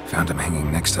 Found him hanging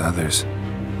next to others.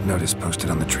 Notice posted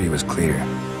on the tree was clear.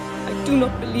 I do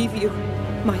not believe you.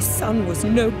 My son was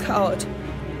no coward.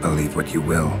 Believe what you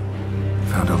will.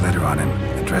 Found a letter on him,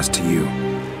 addressed to you.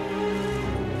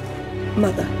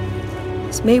 Mother,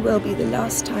 this may well be the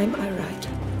last time I write.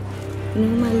 In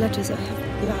all my letters I have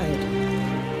lied.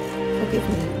 Forgive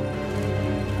me.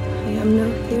 I am no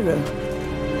hero.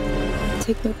 I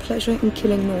take no pleasure in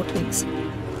killing Nordlings.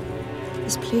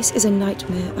 This place is a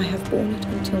nightmare. I have borne it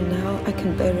until now. I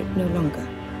can bear it no longer.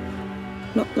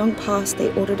 Not long past,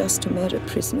 they ordered us to murder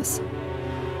prisoners.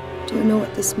 Do you know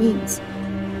what this means?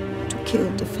 To kill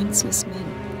defenseless men.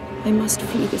 I must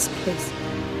flee this place.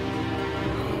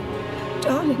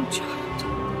 Darling child.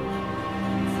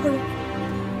 Forever.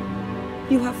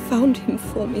 You have found him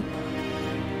for me.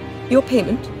 Your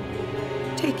payment.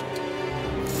 Take it.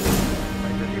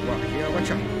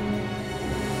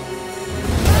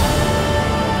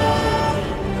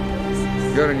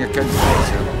 You're in your kid's place,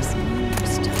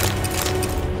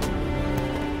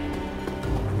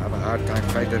 have a hard time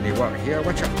finding any work here,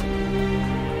 Witcher.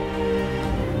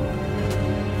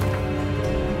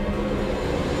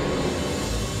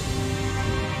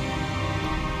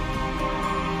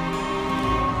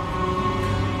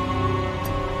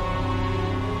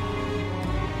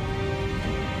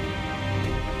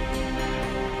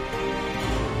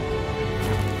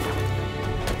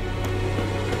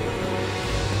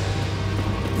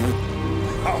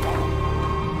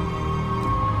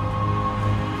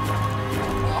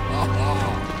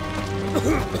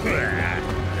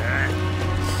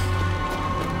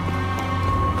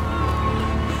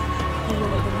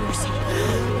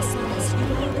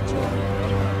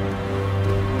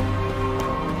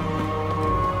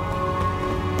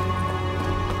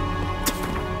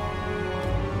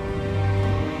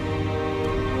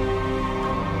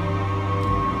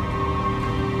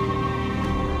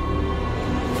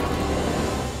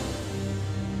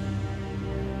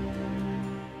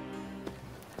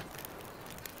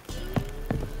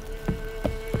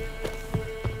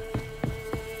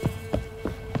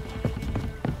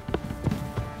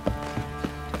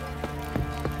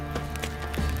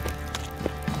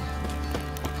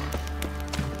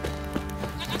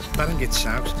 Baron gets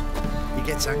soused, he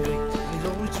gets angry, and he's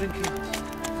always drinking.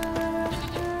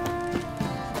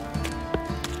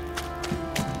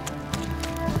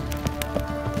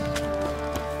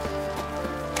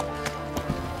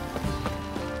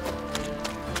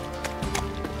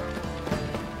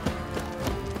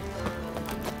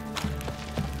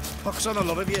 Pox on a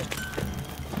lot of you.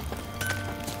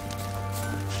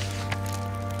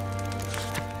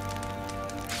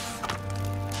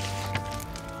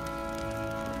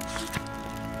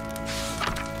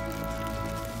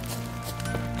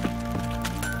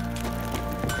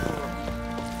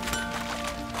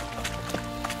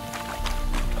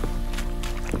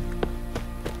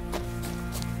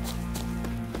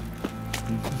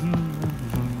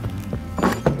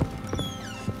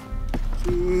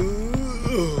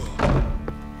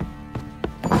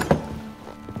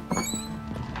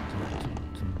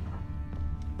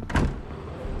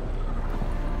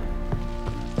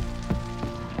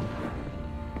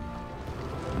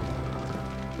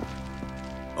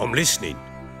 I'm listening.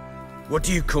 What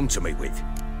do you come to me with?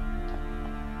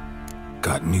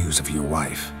 Got news of your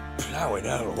wife. Plowing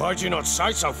hell, why'd you not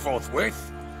say so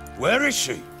forthwith? Where is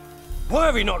she? Why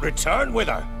have you not returned with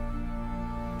her?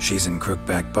 She's in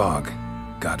Crookback Bog.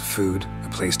 Got food, a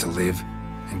place to live,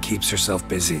 and keeps herself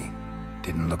busy.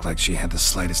 Didn't look like she had the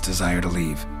slightest desire to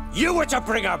leave. You were to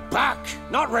bring her back,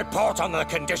 not report on the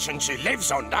conditions she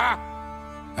lives under.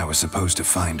 I was supposed to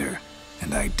find her,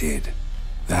 and I did.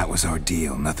 That was our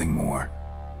deal, nothing more.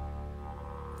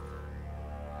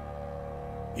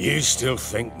 You still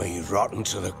think me rotten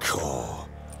to the core.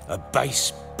 A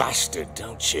base bastard,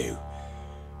 don't you?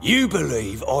 You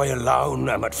believe I alone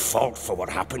am at fault for what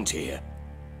happened here.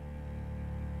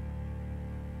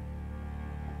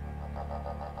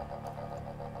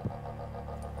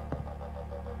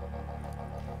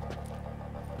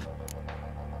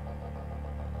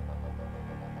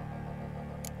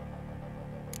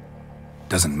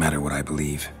 Doesn't matter what I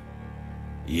believe.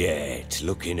 Yet,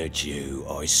 looking at you,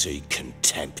 I see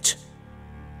contempt.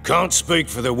 Can't speak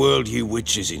for the world you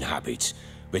witches inhabit,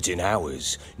 but in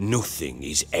ours, nothing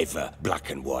is ever black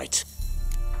and white.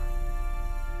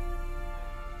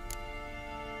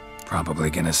 Probably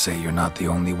gonna say you're not the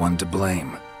only one to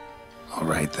blame. All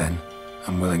right then,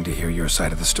 I'm willing to hear your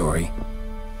side of the story.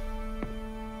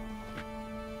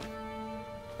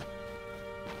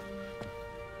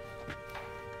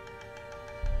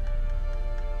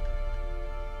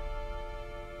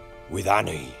 With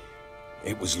Annie,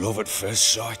 it was love at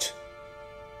first sight.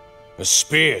 A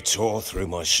spear tore through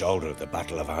my shoulder at the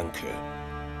Battle of Anchor.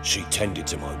 She tended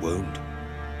to my wound.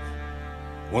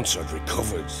 Once I'd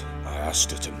recovered, I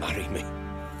asked her to marry me.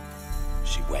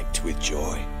 She wept with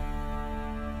joy.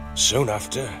 Soon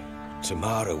after,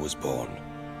 Tamara was born.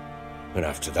 And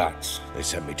after that, they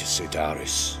sent me to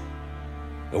Sidaris.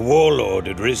 A warlord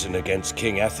had risen against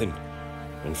King Ethan,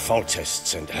 and Foltest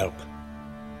sent help.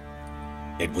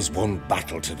 It was one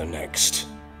battle to the next,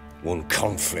 one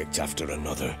conflict after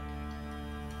another.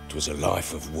 It was a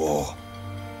life of war.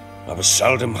 I was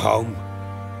seldom home,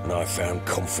 and I found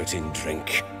comfort in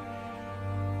drink.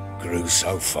 Grew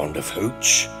so fond of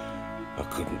hooch, I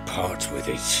couldn't part with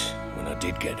it when I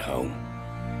did get home.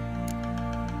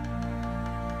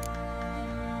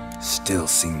 Still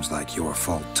seems like your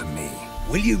fault to me.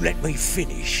 Will you let me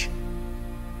finish?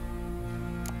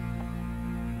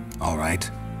 All right.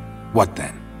 What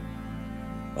then?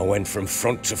 I went from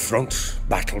front to front,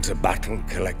 battle to battle,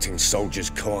 collecting soldiers'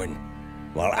 coin,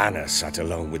 while Anna sat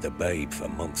alone with the babe for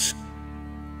months.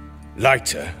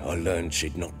 Later, I learned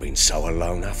she'd not been so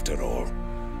alone after all.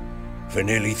 For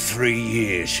nearly 3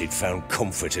 years, she'd found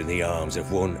comfort in the arms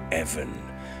of one Evan,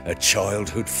 a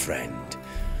childhood friend,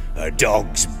 a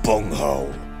dog's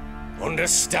bunghole.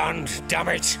 Understand, damn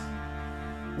it?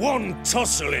 One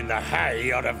tussle in the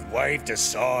hay I'd have waved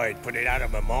aside, put it out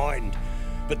of my mind.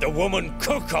 But the woman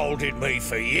cuckolded me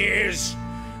for years,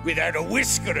 without a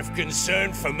whisker of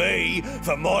concern for me,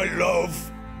 for my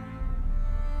love.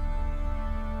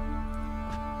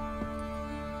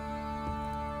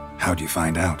 How'd you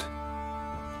find out?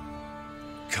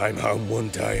 Came home one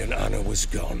day and Anna was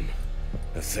gone.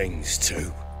 The things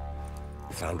too.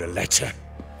 Found a letter.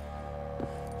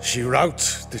 She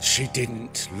wrote that she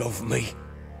didn't love me.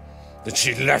 That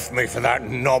she'd left me for that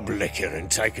knob licker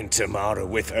and taken Tamara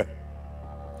with her.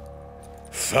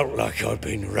 Felt like I'd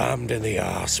been rammed in the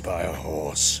arse by a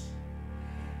horse.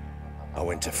 I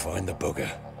went to find the bugger,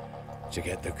 to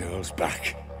get the girls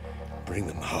back, bring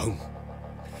them home.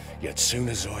 Yet soon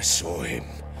as I saw him,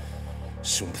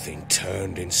 something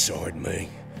turned inside me,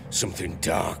 something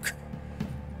dark.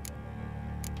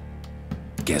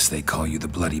 Guess they call you the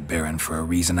Bloody Baron for a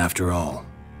reason after all.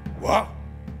 What?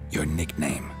 Your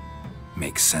nickname.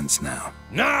 Makes sense now.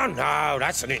 No,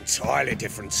 that's an entirely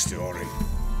different story.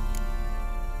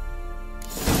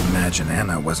 Imagine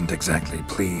Anna wasn't exactly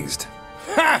pleased.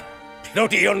 Ha!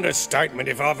 Bloody understatement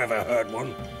if I've ever heard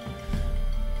one.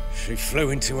 She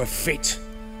flew into a fit,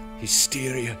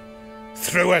 hysteria,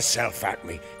 threw herself at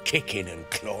me, kicking and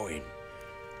clawing.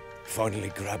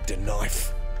 Finally grabbed a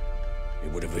knife.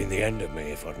 It would have been the end of me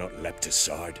if I'd not leapt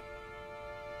aside.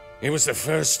 It was the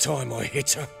first time I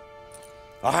hit her.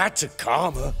 I had to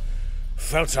calm her.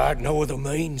 Felt I had no other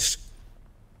means.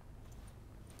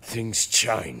 Things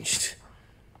changed.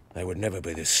 They would never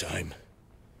be the same.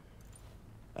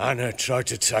 Anna tried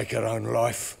to take her own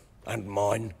life, and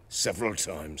mine, several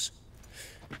times.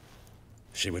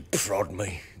 She would prod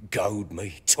me, goad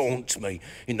me, taunt me,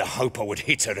 in the hope I would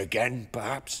hit her again,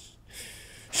 perhaps.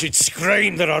 She'd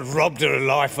scream that I'd robbed her a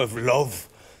life of love,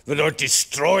 that I'd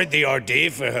destroyed the idea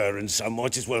for her, and so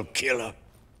might as well kill her.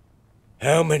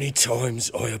 How many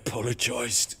times I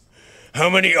apologized, how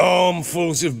many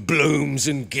armfuls of blooms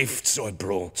and gifts I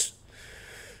brought.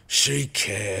 She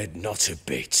cared not a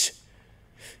bit.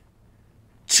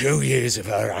 2 years of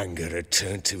her anger had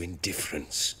turned to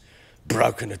indifference,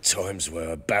 broken at times by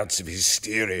her bouts of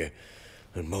hysteria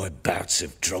and my bouts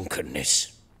of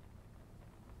drunkenness.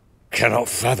 Cannot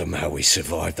fathom how we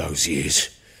survived those years,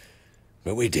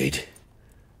 but we did.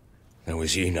 Though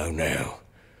as you know now,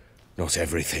 not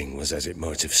everything was as it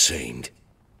might have seemed.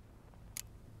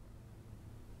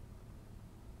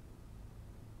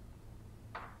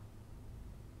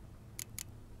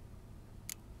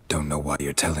 Don't know why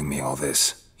you're telling me all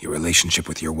this. Your relationship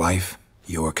with your wife?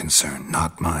 Your concern,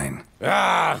 not mine.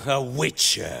 Ah, a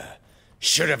witcher.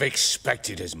 Should have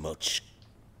expected as much.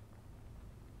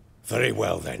 Very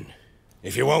well then.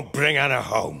 If you won't bring Anna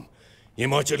home, you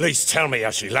might at least tell me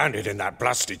how she landed in that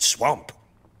blasted swamp.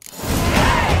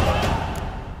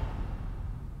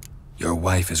 Your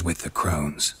wife is with the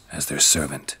crones, as their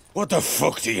servant. What the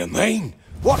fuck do you mean?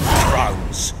 What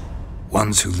crones?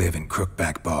 Ones who live in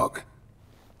Crookback Bog.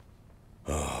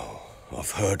 Oh,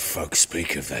 I've heard folk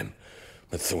speak of them,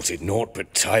 but thought it naught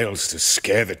but tales to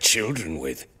scare the children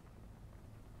with.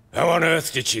 How on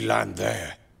earth did she land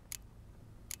there?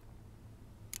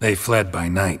 They fled by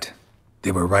night.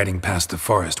 They were riding past the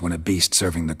forest when a beast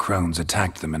serving the crones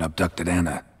attacked them and abducted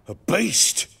Anna. A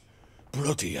beast?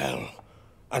 Bloody hell.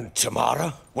 And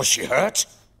Tamara? Was she hurt?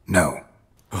 No.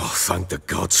 Oh, thank the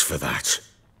gods for that.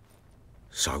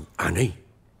 So, Annie?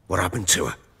 What happened to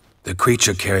her? The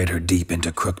creature carried her deep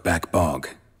into Crookback Bog.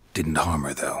 Didn't harm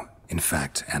her, though. In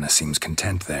fact, Anna seems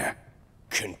content there.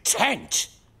 Content?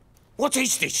 What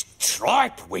is this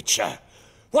tripe, Witcher?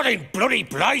 What in bloody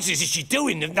blazes is she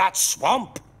doing in that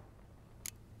swamp?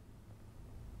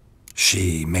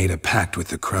 She made a pact with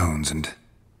the crones and...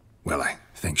 well, I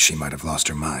think she might have lost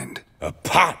her mind. A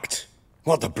pact?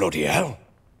 What the bloody hell?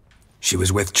 She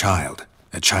was with child,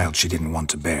 a child she didn't want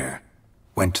to bear.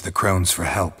 Went to the crones for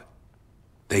help.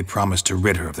 They promised to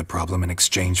rid her of the problem in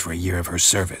exchange for a year of her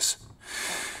service.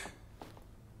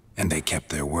 And they kept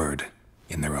their word,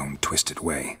 in their own twisted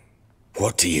way.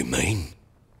 What do you mean?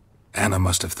 Anna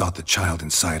must have thought the child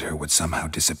inside her would somehow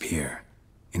disappear.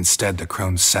 Instead, the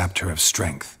crones sapped her of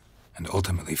strength, and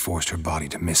ultimately forced her body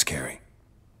to miscarry.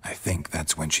 I think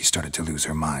that's when she started to lose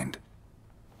her mind.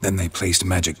 Then they placed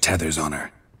magic tethers on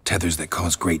her, tethers that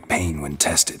cause great pain when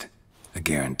tested. A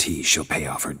guarantee she'll pay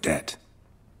off her debt.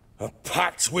 A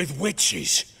pact with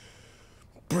witches?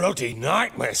 Bloody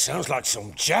nightmare, sounds like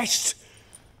some jest.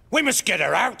 We must get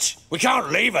her out. We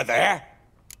can't leave her there.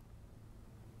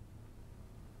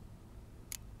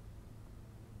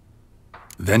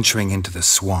 Venturing into the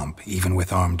swamp, even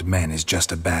with armed men, is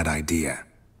just a bad idea.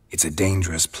 It's a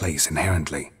dangerous place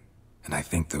inherently, and I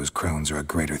think those crones are a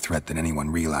greater threat than anyone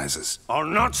realizes. I'll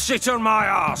not sit on my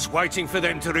arse waiting for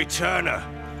them to return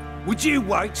her. Would you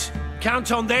wait?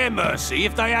 Count on their mercy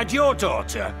if they had your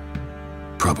daughter?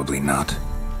 Probably not,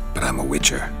 but I'm a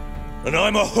witcher. And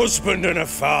I'm a husband and a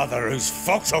father who's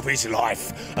fucked up his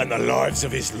life and the lives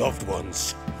of his loved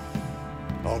ones.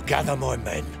 I'll gather my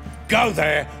men, go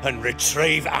there and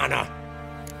retrieve Anna.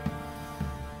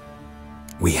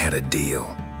 We had a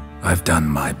deal. I've done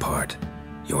my part.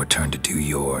 Your turn to do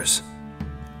yours.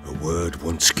 A word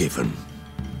once given.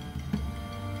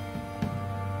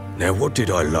 Now what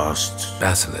did I last?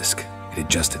 Basilisk. It had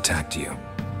just attacked you.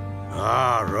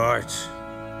 Ah, right.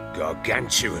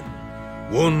 Gargantuan.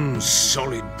 One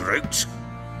solid brute.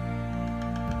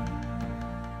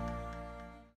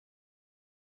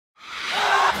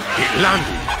 It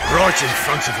landed right in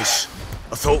front of us.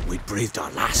 I thought we'd breathed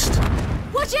our last.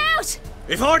 Watch out!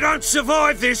 If I don't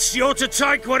survive this, you're to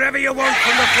take whatever you want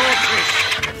from the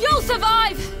fortress. You'll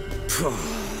survive!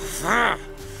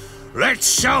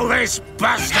 Let's show this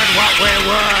bastard what we're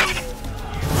worth!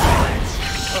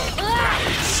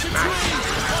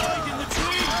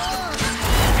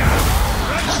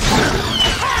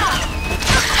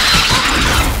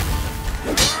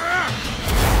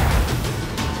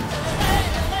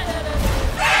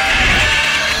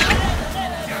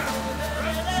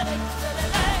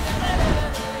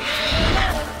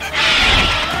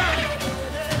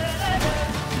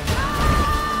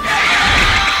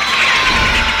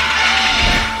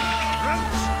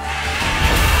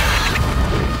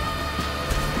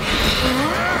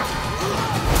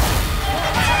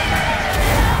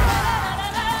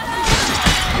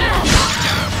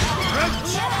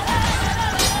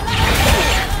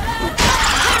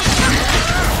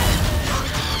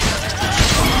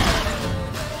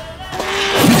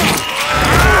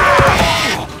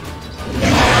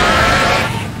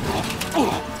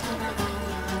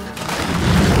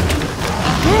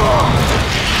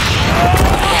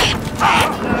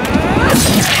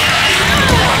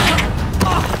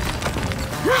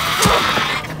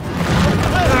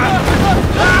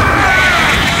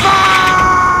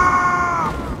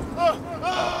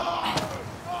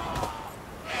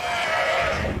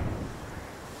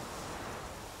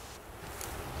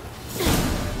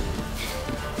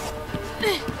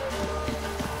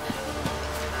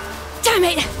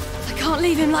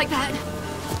 leave him like that.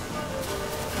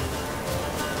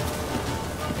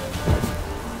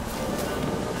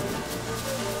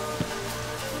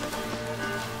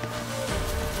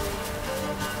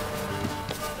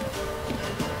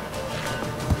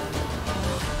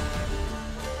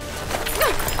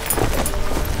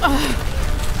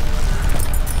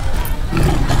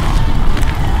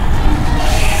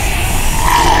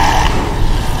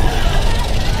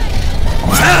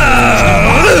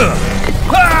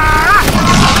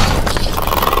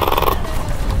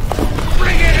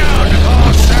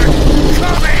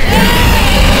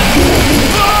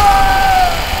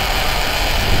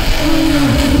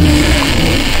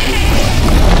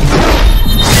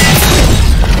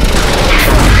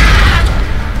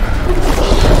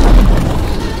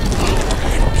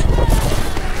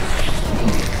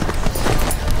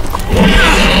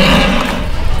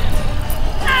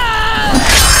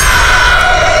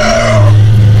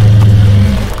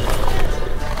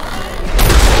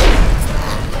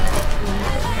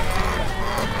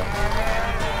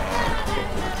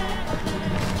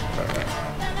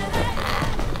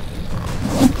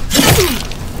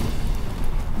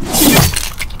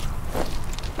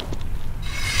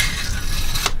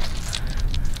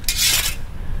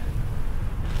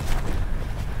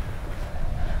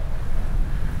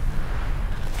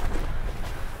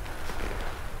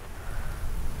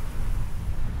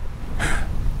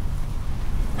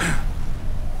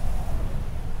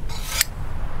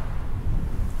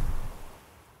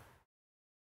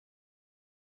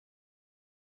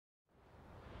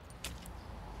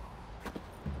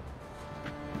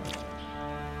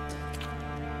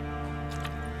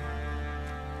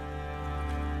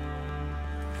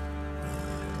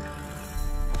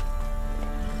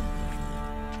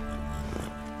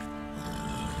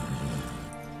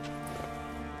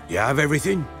 You have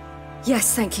everything?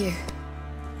 Yes, thank you.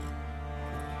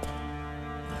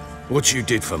 What you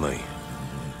did for me,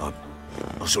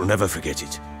 I shall never forget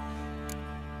it.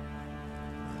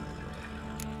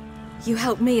 You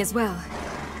helped me as well.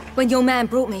 When your man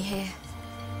brought me here.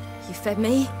 You fed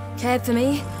me, cared for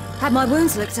me, had my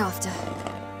wounds looked after.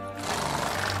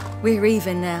 We're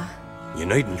even now. You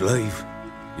needn't leave.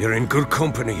 You're in good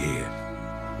company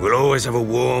here. We'll always have a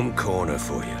warm corner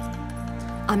for you.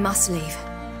 I must leave.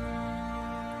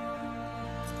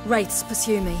 Wraiths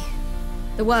pursue me.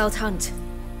 The Wild Hunt.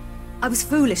 I was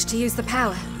foolish to use the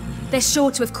power. They're sure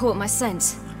to have caught my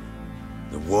scent.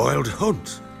 The Wild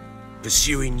Hunt?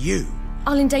 Pursuing you?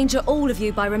 I'll endanger all of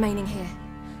you by remaining here.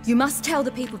 You must tell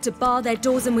the people to bar their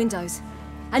doors and windows.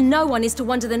 And no one is to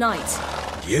wander the night.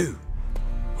 You?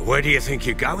 Where do you think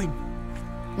you're going?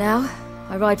 Now,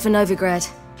 I ride for Novigrad.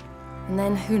 And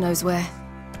then, who knows where.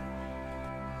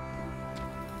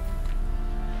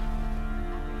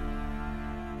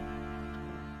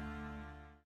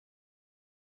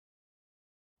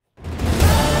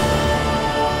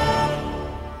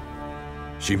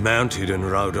 She mounted and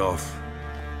rode off.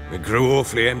 It grew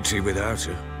awfully empty without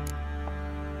her.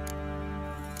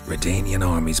 Redanian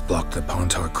armies blocked the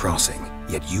Pontar crossing,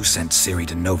 yet you sent Ciri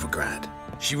to Novigrad.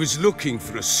 She was looking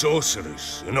for a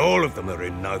sorceress, and all of them are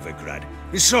in Novigrad.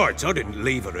 Besides, I didn't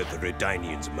leave her at the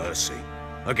Redanians' mercy.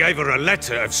 I gave her a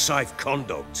letter of safe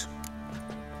conduct.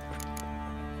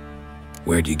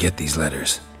 Where'd you get these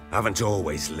letters? Haven't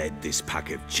always led this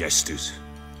pack of jesters.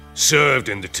 Served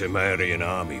in the Temerian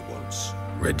army once.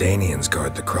 Redanians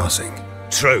guard the crossing.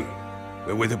 True,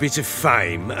 but with a bit of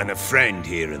fame and a friend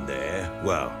here and there,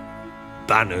 well,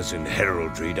 banners and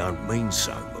heraldry don't mean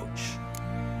so much.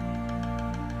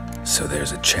 So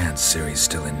there's a chance Ciri's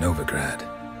still in Novigrad.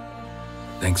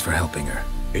 Thanks for helping her.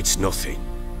 It's nothing.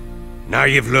 Now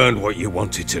you've learned what you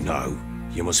wanted to know,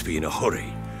 you must be in a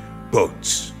hurry.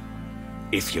 But,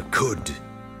 if you could...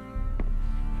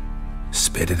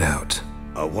 Spit it out.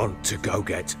 I want to go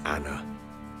get Anna.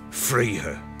 Free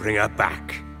her, bring her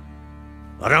back.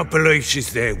 I don't believe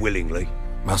she's there willingly.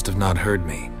 Must have not heard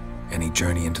me. Any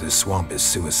journey into the swamp is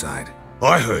suicide.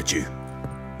 I heard you,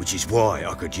 which is why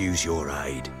I could use your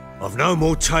aid. I've no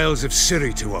more tales of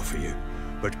Ciri to offer you,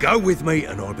 but go with me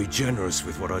and I'll be generous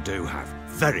with what I do have.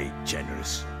 Very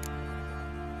generous.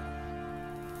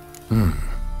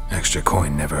 Extra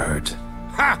coin never hurt.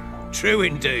 Ha! True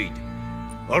indeed.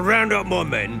 I'll round up my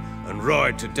men and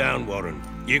ride to Downwarren.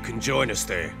 You can join us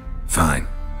there. Fine.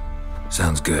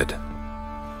 Sounds good.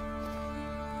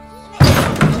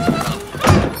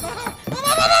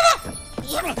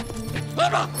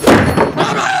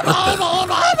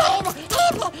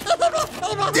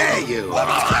 There you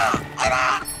are!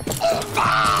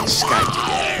 Escaped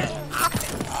again.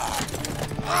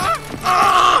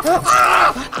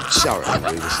 Sorry,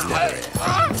 we was never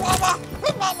here.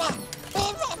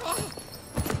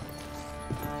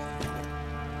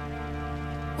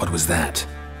 What was that?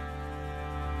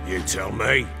 You tell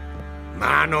me.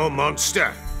 Man or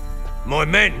monster? My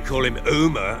men call him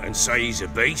Uma and say he's a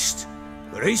beast.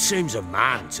 But he seems a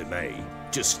man to me.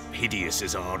 Just hideous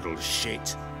as Ardle's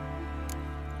shit.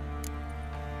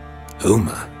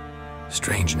 Uma?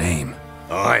 Strange name.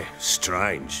 Aye,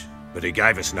 strange. But he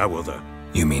gave us no other.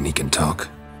 You mean he can talk?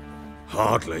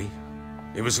 Hardly.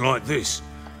 It was like this.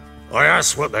 I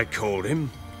asked what they called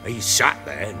him. He sat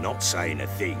there, not saying a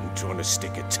thing, trying to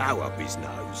stick a toe up his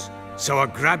nose. So I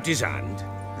grabbed his hand,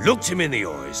 looked him in the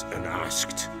eyes, and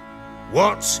asked,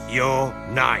 "What's your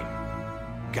name?"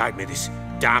 Gave me this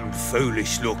damned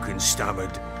foolish look and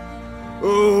stammered,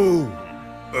 "Oh,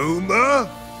 Uma?"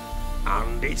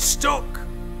 And it stuck.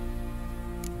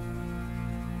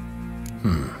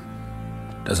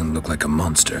 Doesn't look like a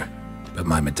monster, but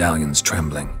my medallion's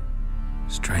trembling.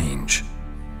 Strange.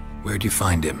 Where'd you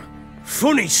find him?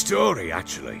 Funny story,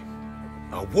 actually.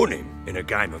 I won him in a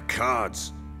game of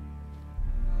cards.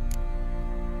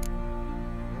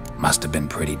 Must have been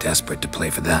pretty desperate to play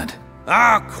for that.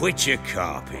 Ah, quit your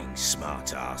carping,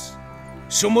 smartass.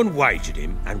 Someone wagered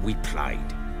him and we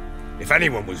played. If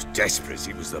anyone was desperate,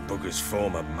 it was the bugger's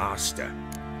former master.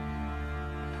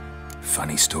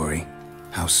 Funny story.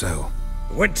 How so?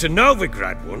 Went to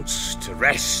Novigrad once to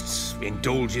rest,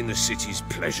 indulge in the city's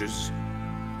pleasures.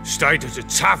 Stayed at a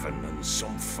tavern and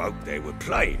some folk there were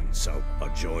playing, so I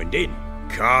joined in.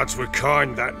 Cards were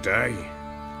kind that day.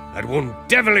 Had one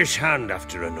devilish hand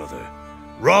after another.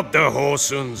 Robbed the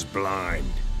whoresons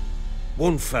blind.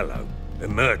 One fellow, a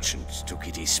merchant, took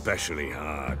it especially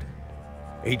hard.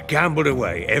 He'd gambled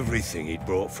away everything he'd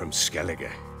brought from Skellige.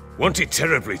 Wanted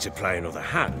terribly to play another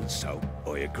hand, so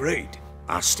I agreed.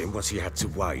 Asked him what he had to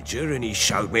wager, and he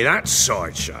showed me that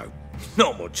sideshow.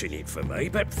 Not much in it for me,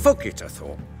 but fuck it, I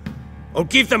thought. I'll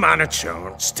give the man a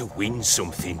chance to win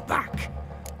something back.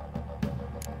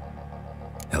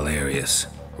 Hilarious.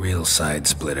 Real side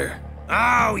splitter.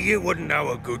 Oh, you wouldn't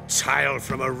know a good tale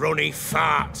from a runny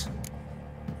fart.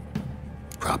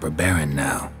 Proper baron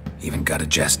now. Even got a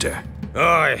jester.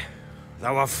 Aye,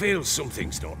 though I feel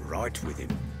something's not right with him.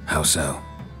 How so?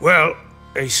 Well,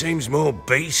 he seems more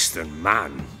beast than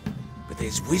man. But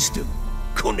there's wisdom,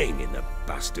 cunning in the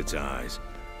bastard's eyes.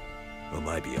 Or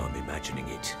maybe I'm imagining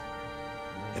it.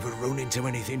 Ever run into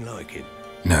anything like him?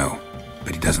 No,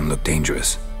 but he doesn't look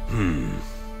dangerous.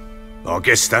 I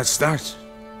guess that's that.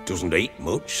 Doesn't eat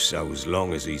much, so as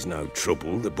long as he's no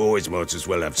trouble, the boys might as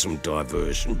well have some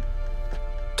diversion.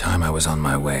 Time I was on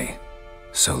my way.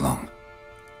 So long.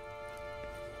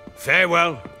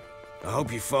 Farewell. I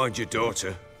hope you find your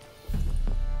daughter.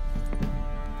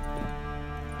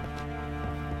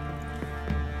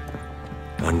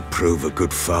 And prove a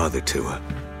good father to her.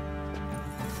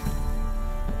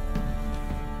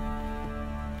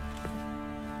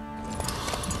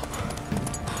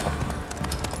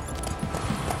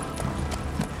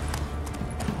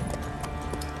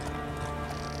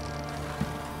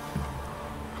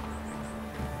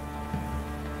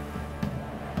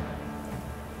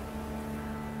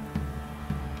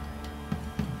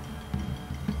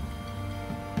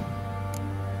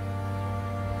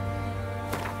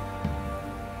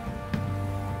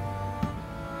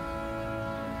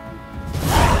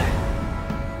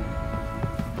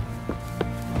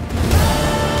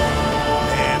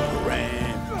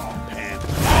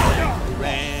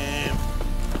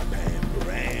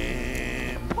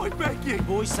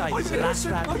 The last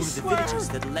round with the villagers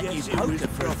that'll let you poker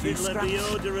for a few scraps.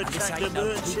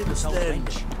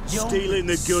 Stealing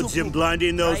the goods and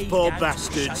blinding those poor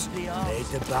bastards. Made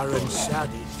the Baron sad,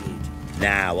 it did.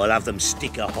 Now I'll have them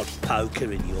stick a hot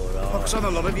poker in your eye. Pox on a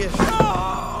lot of you.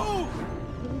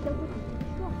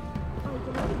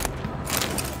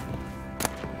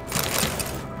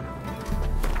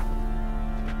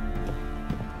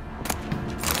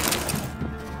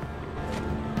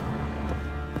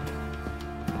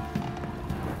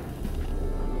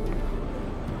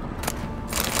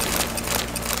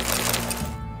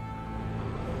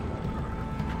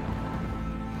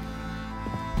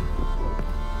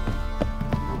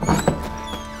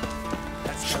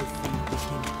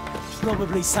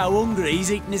 Probably so hungry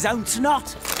he's eating his own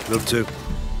snot. Love to,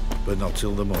 but not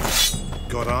till the morning.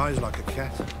 Got eyes like a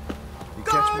cat. You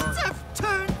catch Gods have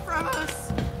turned from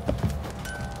us!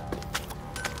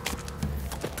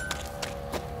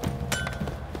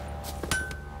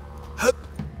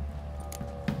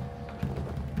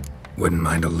 Wouldn't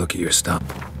mind a look at your stuff.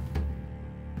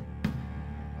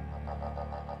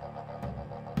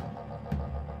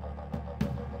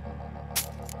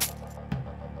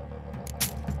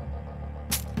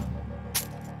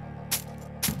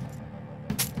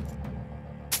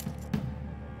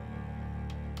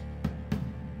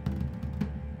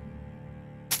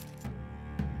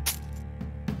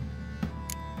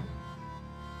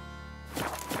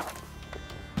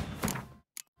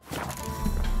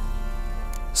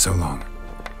 So long.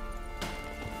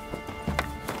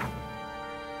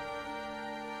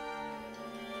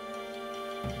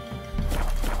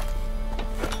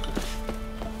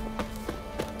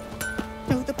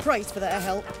 Oh, the price for their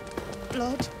help.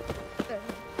 Blood.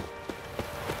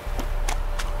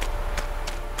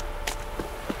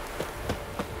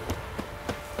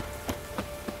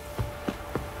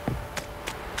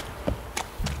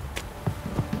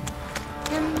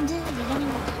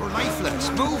 We're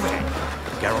lifeless. Move it.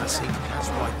 Geralt seemed to catch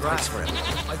my grass for him.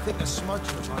 I think a smudge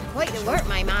was on. Quite the work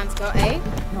my man's got, eh?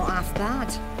 Not half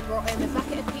bad. Brought him a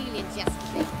bucket of peelings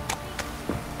yesterday.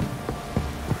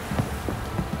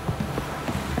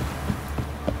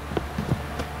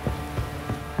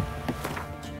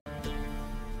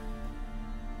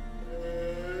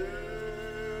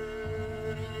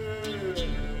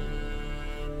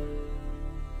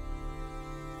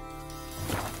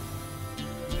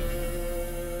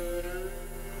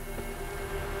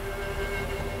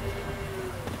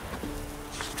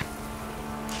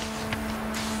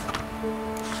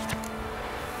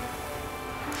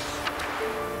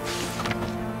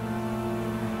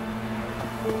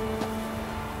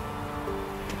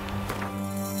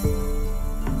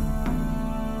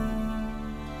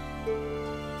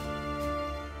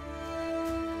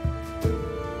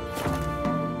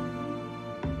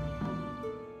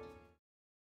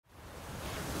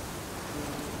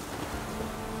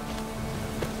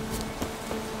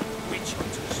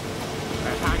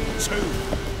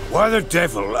 Why the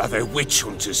devil are there witch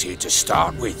hunters here to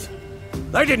start with?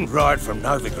 They didn't ride from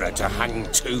Novigrad to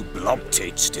hang two blob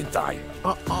tits, did they?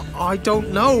 I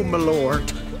don't know, my lord.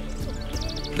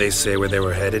 They say where they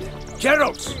were headed?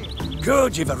 Geralt!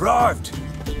 Good, you've arrived.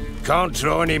 Can't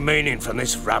draw any meaning from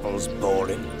this rabble's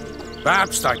bawling.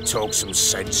 Perhaps they talk some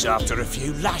sense after a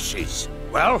few lashes.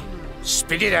 Well,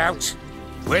 spit it out.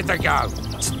 Where'd they go?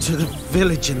 To the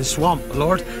village in the swamp, my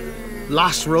lord.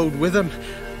 Lass rode with him,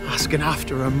 asking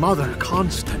after her mother,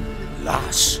 Constant.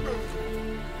 Lass?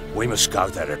 We must go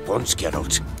there at once,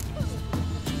 Geralt.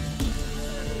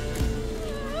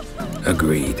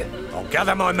 Agreed. I'll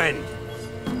gather my men.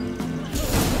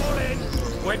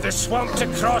 With the swamp to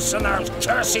cross and those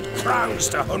cursed crows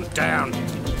to hunt down.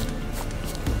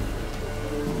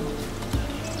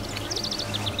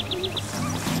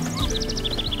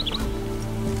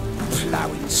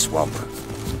 Ploughing swamp.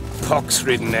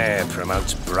 Pox-ridden air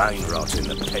promotes brain rot in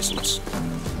the peasants.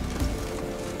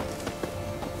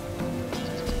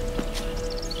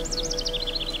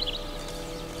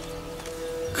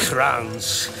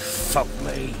 Crowns, fuck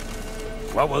me.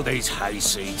 What will these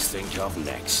hayseeds think of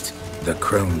next? The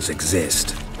crones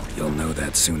exist. You'll know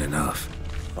that soon enough.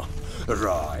 Oh,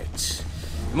 right.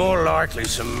 More likely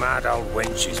some mad old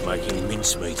wenches making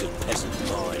mincemeat of peasant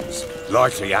minds.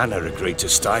 Likely Anna agreed to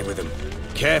stay with them.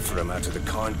 Care for them out of the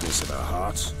kindness of her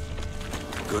heart.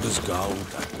 Good as gold,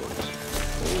 that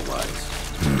would. Always.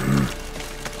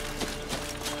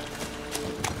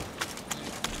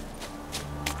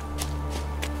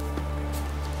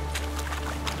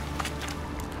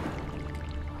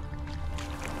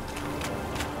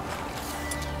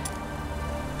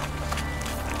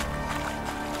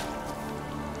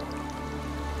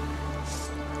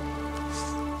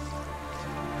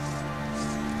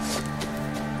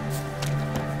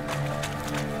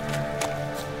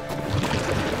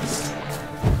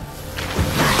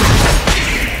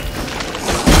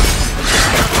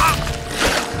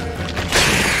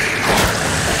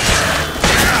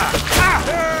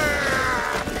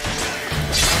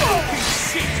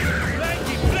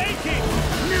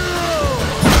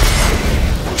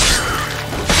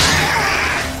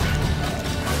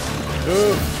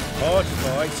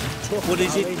 What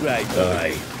is it, Grey?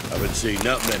 Aye, haven't seen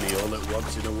that many all at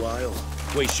once in a while.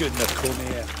 We shouldn't have come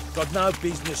here. Got no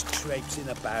business traipsing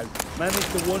about.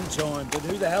 Managed the one time, but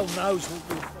who the hell knows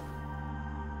what we've...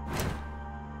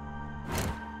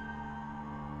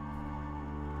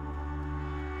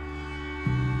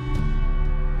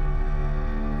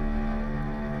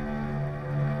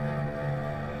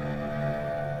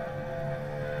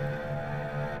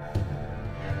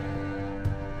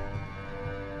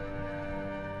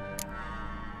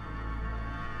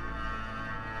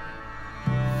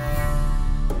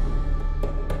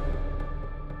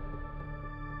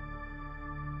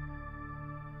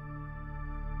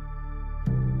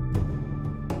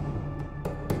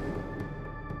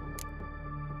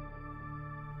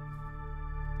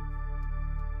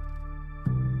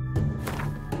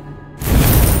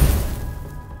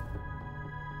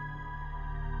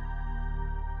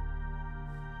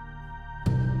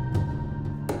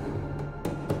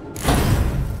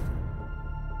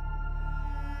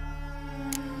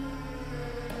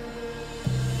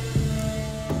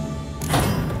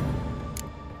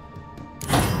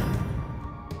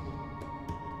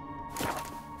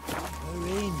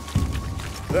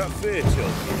 That fear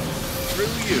talking.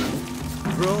 Through you,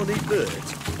 brawny bird.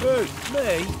 Who?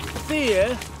 Me?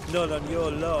 Fear? Not on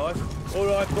your life. All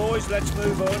right, boys, let's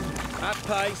move on. At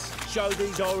pace, show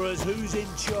these horrors who's in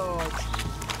charge.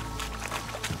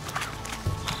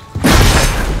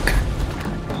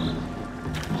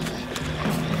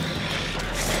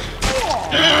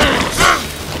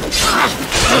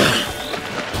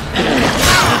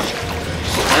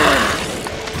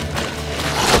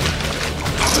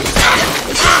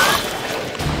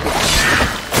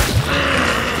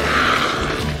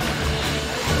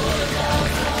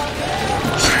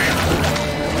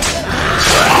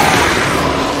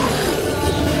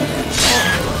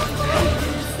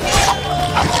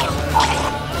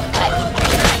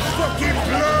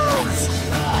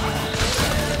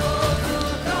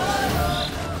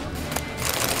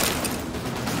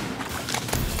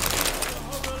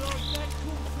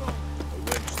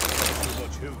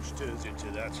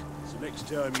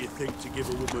 Time you think to give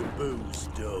a woman booze,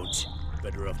 don't.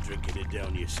 Better off drinking it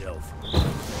down yourself.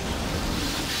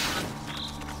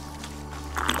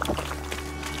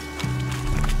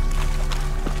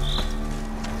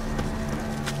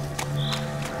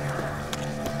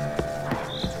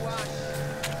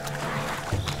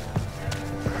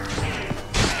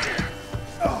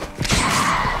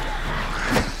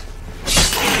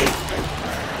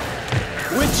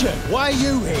 Witcher, why are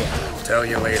you here? I'll tell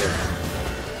you later.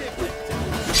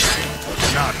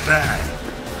 Not bad.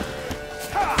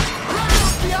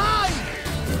 Behind!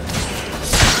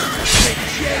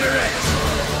 Degenerate!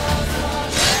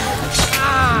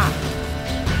 Ah!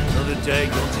 Another day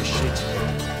gone to shit.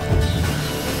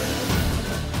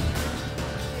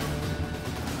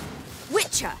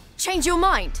 Witcher, change your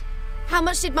mind. How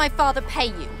much did my father pay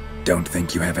you? Don't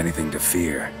think you have anything to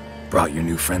fear. Brought your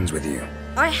new friends with you.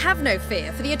 I have no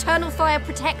fear, for the eternal fire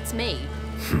protects me.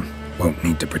 Won't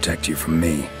need to protect you from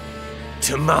me.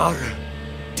 Tamara,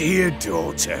 dear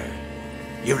daughter,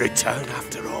 you return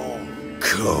after all.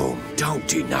 Come, don't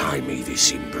deny me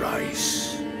this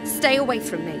embrace. Stay away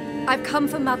from me. I've come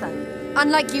for Mother.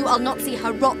 Unlike you, I'll not see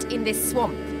her rot in this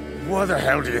swamp. Why the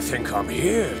hell do you think I'm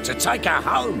here? To take her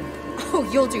home? Oh,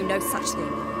 you'll do no such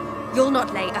thing. You'll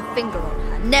not lay a finger on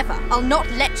her. Never. I'll not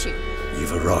let you.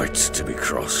 You've a right to be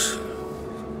cross.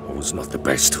 I was not the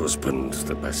best husband,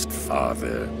 the best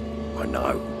father, I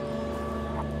know.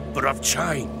 But I've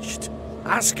changed.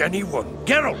 Ask anyone.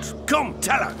 Geralt, come,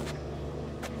 tell her.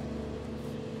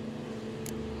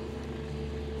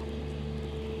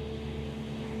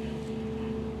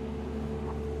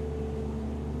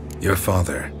 Your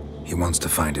father, he wants to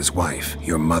find his wife,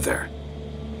 your mother.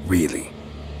 Really?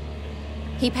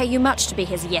 He pay you much to be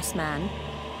his yes man?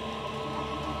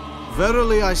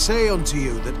 Verily I say unto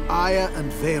you that ire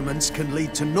and vehemence can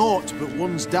lead to naught but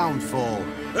one's downfall.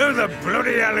 Who the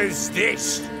bloody hell is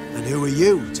this? And who are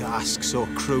you to ask so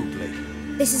crudely?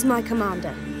 This is my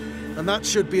commander. And that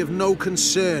should be of no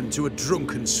concern to a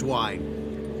drunken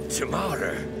swine.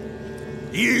 Tamara,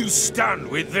 you stand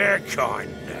with their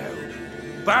kind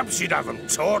now. Perhaps you'd have them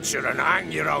torture and hang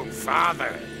your own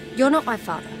father. You're not my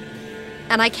father,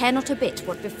 and I care not a bit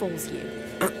what befalls you.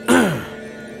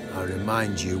 I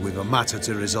remind you, we've a matter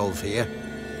to resolve here.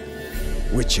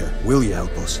 Witcher, will you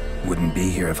help us? Wouldn't be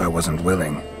here if I wasn't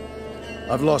willing.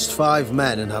 I've lost 5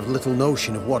 men and have little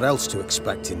notion of what else to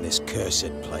expect in this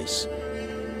cursed place.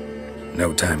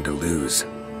 No time to lose.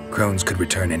 Crones could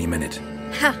return any minute.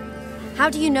 Ha! How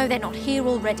do you know they're not here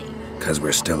already? 'Cause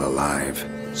we're still alive.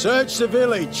 Search the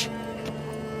village!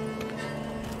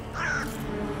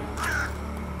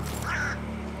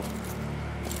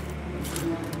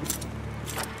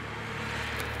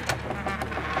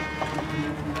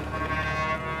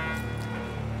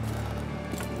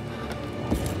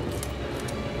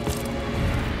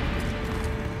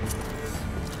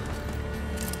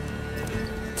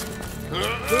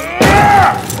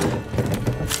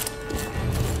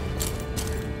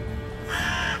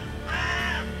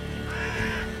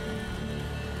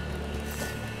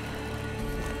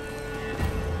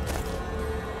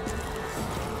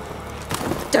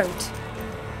 Don't.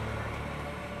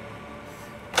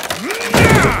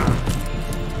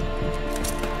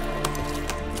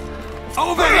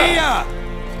 Over here!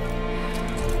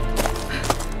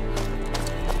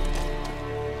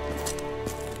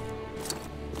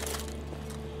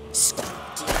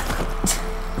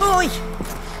 Oi!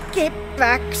 Get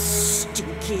back,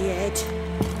 stinky head.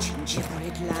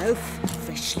 Gingerbread loaf,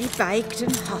 freshly baked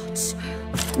and hot.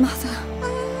 Mother.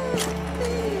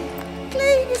 There.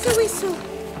 Clean as a whistle.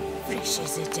 Fresh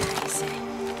as a daisy.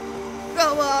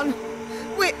 Go on.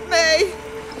 Whip me.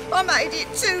 I made it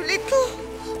too little.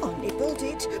 I nibbled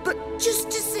it, but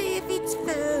just to see if it's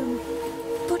firm.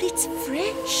 It's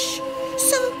fresh.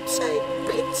 So take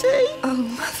pity. Oh,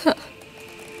 Mother.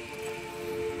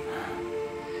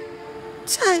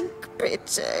 Take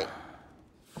pity.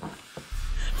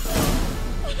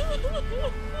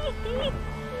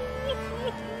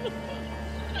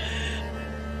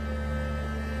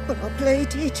 But I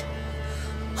pleaded.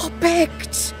 I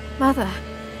begged. Mother,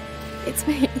 it's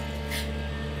me.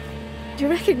 Do you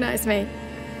recognize me?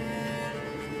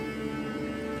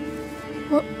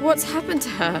 What's happened to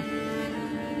her?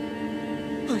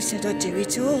 I said I'd do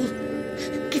it all.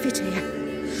 Give it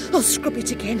here. I'll scrub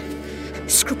it again.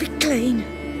 Scrub it clean.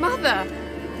 Mother!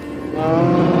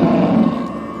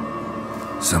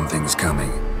 Something's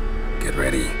coming. Get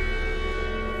ready.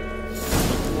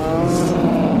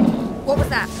 What was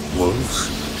that? Wolves,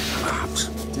 perhaps.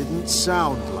 Didn't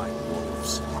sound like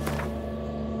wolves.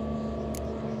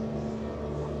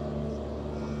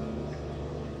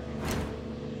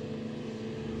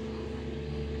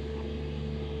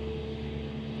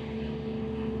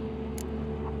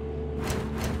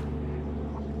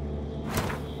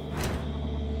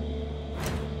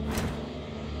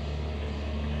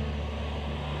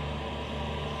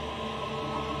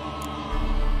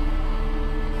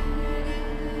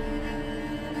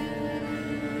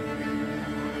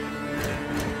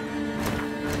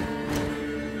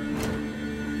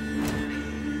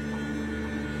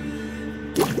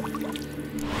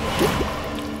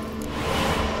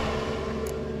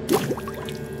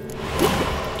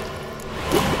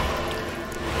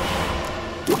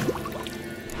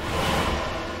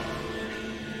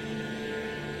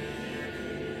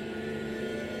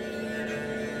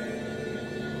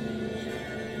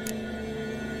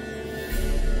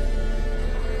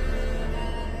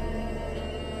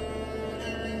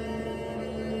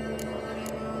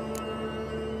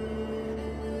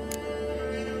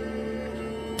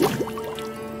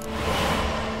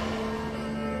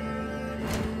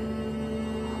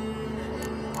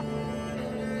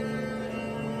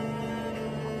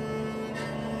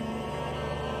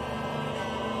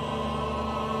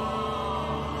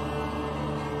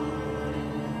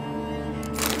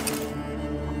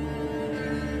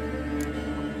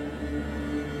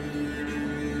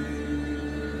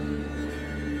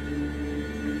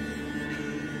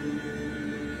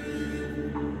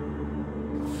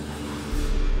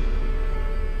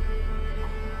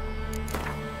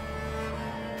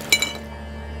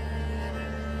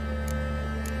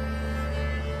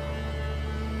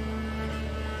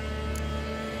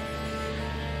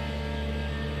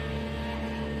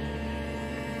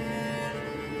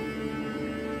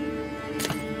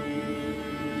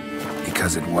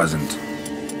 Because it wasn't.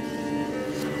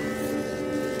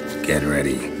 Get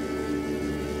ready.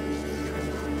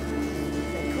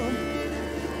 They come.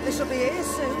 This'll be here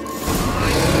soon.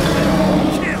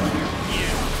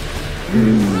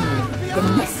 The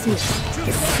message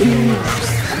is smooth,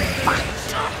 fat,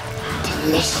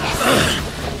 delicious.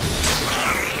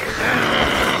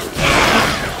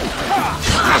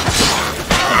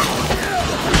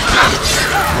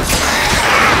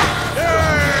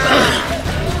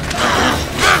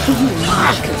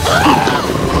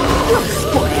 You'll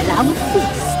spoil our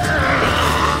feast.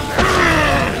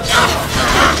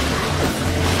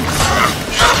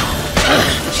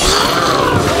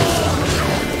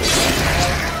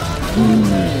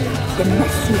 The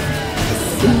message is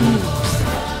smooth.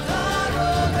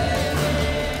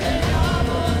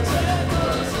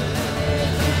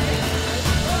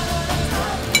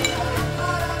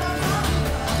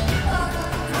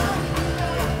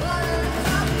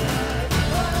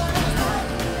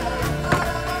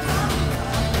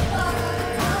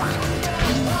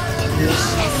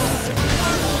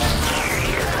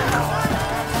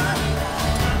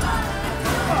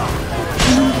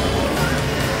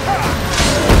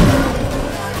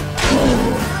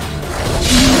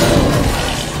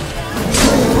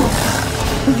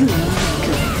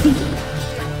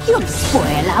 You'll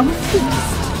spoil our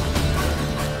feast.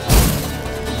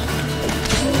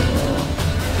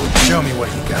 Show me what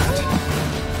you got.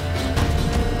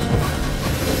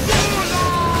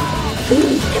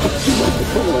 Catch you up,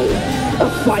 boy. A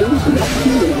fine breath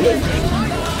you live.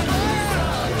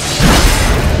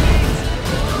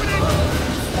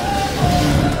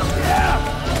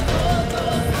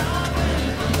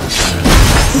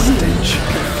 Stench.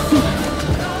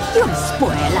 You'll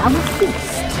spoil our feast.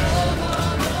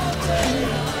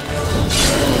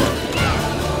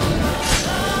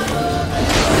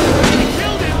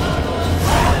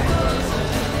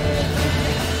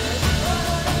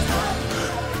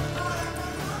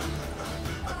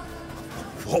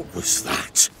 What was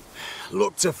that?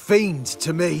 Looked a fiend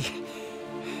to me.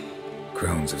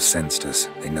 Crones have sensed us.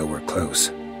 They know we're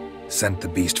close. Sent the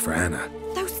beast for Anna.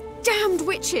 Those damned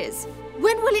witches!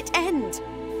 When will it end?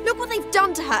 Look what they've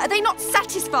done to her. Are they not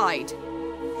satisfied?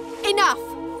 Enough!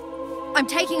 I'm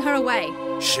taking her away.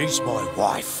 She's my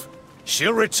wife.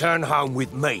 She'll return home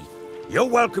with me. You're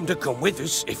welcome to come with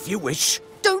us if you wish.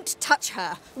 Don't touch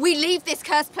her. We leave this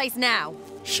cursed place now.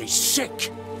 She's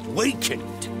sick,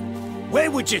 weakened.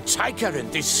 Where would you take her in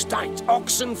this state?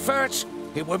 Oxenfurt?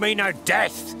 It would mean her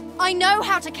death. I know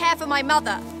how to care for my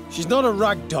mother. She's not a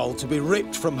rag doll to be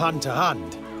ripped from hand to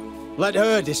hand. Let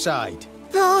her decide.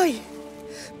 Bye.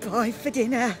 Bye for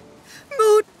dinner.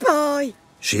 Maud, bye.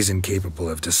 She's incapable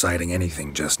of deciding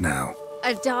anything just now.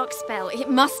 A dark spell, it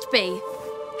must be.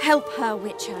 Help her,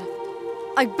 Witcher.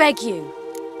 I beg you.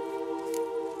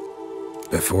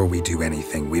 Before we do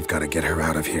anything, we've got to get her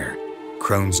out of here.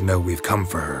 Crones know we've come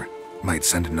for her. Might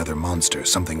send another monster,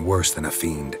 something worse than a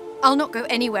fiend. I'll not go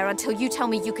anywhere until you tell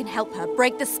me you can help her.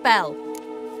 Break the spell.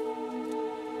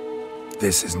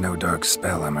 This is no dark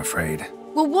spell, I'm afraid.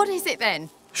 Well, what is it then?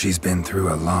 She's been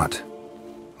through a lot.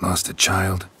 Lost a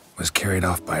child, was carried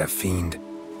off by a fiend,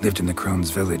 lived in the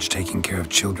Crone's village taking care of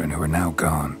children who are now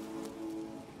gone.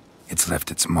 It's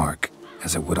left its mark,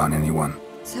 as it would on anyone.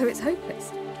 So it's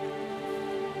hopeless.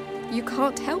 You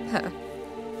can't help her.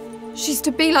 She's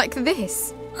to be like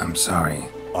this. I'm sorry.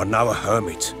 I know a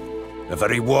hermit. A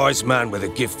very wise man with a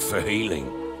gift for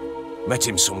healing. Met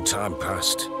him some time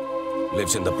past.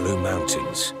 Lives in the Blue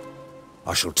Mountains.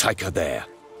 I shall take her there.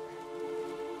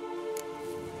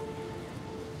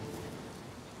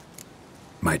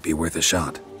 Might be worth a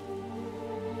shot.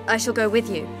 I shall go with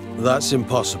you. That's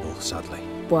impossible, sadly.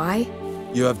 Why?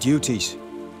 You have duties.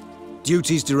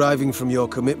 Duties deriving from your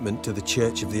commitment to the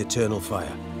Church of the Eternal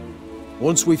Fire.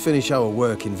 Once we finish our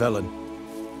work in Velen,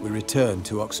 we return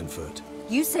to Oxenfurt.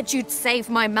 You said you'd save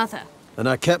my mother. And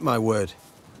I kept my word.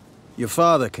 Your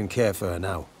father can care for her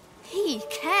now. He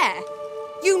care?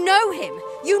 You know him.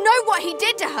 You know what he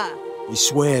did to her. He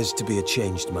swears to be a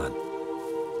changed man.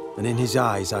 And in his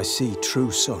eyes I see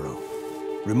true sorrow.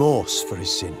 Remorse for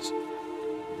his sins.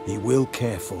 He will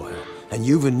care for her. And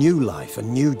you've a new life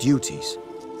and new duties.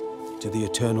 To the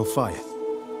Eternal Fire.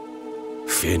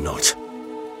 Fear not.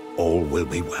 All will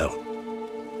be well.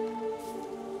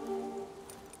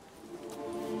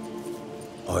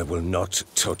 I will not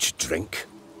touch drink.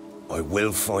 I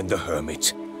will find the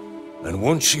hermit. And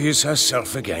once she is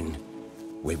herself again,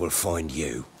 we will find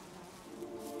you.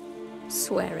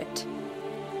 Swear it.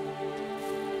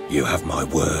 You have my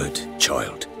word,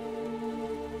 child.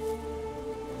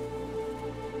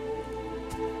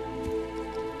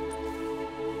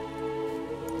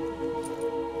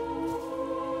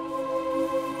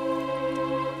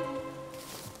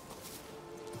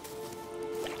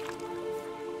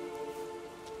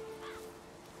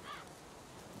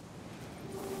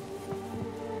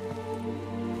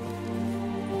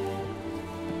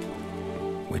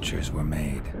 Witchers were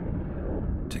made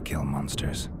to kill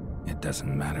monsters. It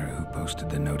doesn't matter who posted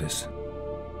the notice.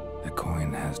 The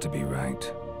coin has to be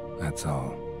right. That's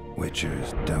all.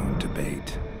 Witchers don't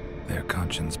debate. Their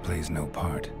conscience plays no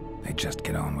part. They just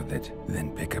get on with it,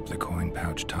 then pick up the coin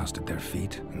pouch tossed at their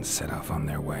feet and set off on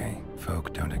their way.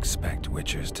 Folk don't expect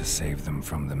witchers to save them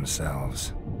from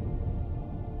themselves.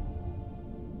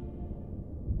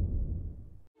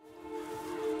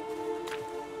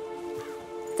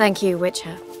 Thank you,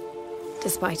 Witcher.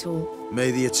 Despite all.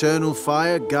 May the Eternal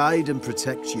Fire guide and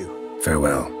protect you.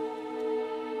 Farewell.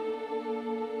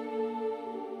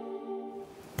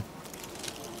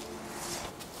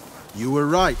 You were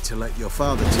right to let your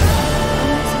father take.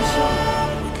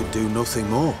 We could do nothing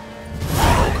more.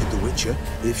 Nor could the Witcher,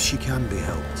 if she can be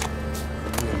helped.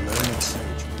 Only a learned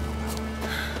sage will know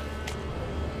how.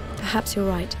 Perhaps you're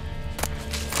right.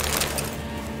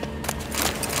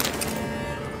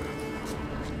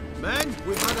 Men,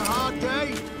 we've had a hard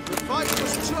day. The fight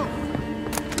was tough.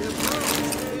 The approach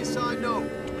to this I know.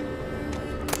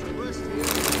 The worst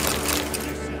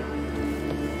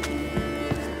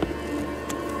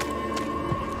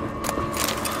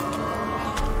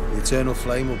The eternal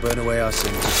flame will burn away our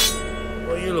sins.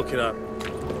 What are you looking at?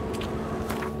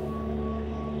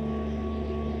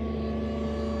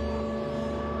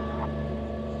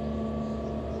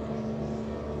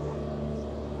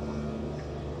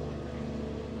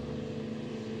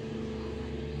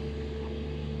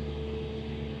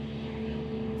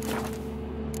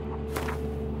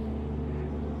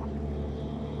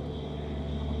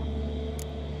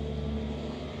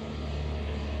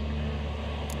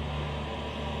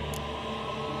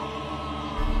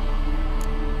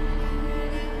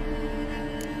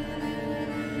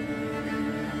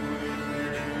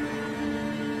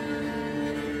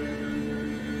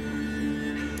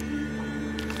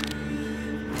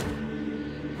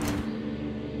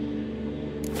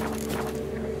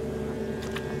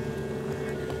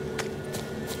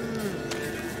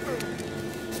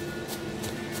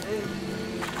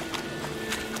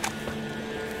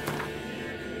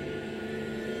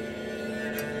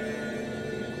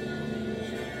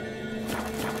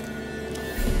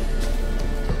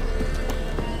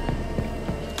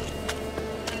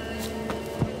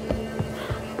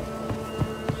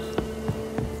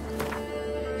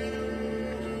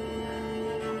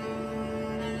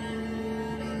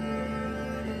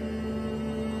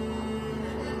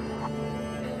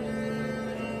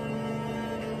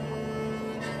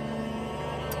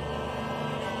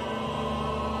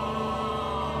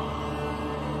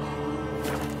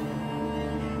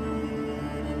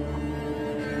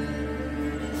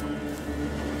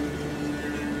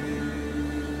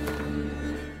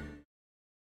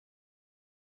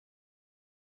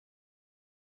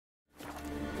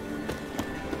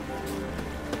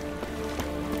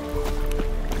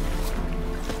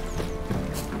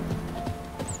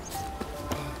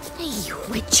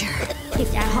 Witcher.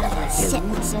 If you're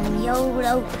sitting in the old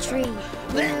oak tree,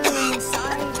 leaning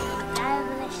inside of the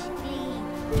devilish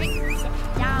glee,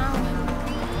 sit down in the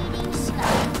greedy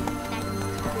sky, then you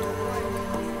come to warn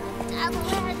the devil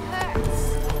head hurts.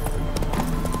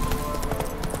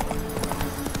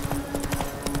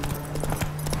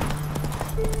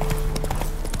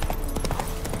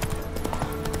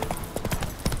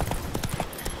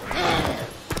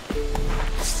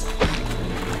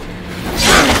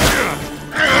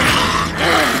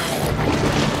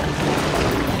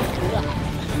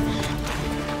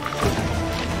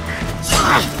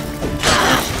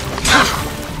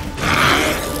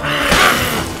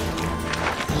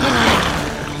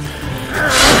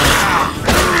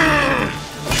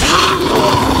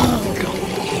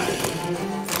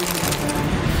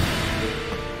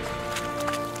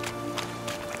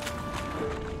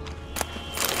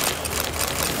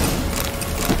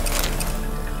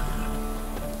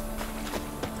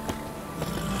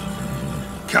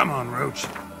 Come on, Roach.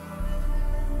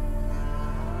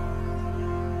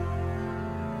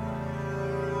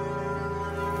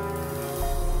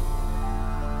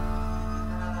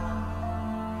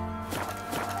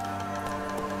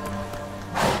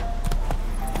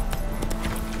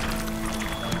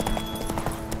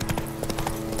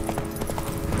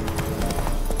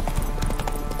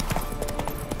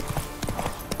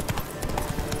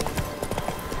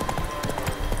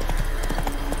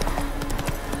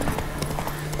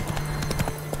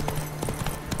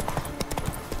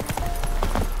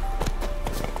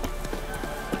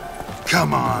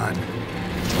 Come on.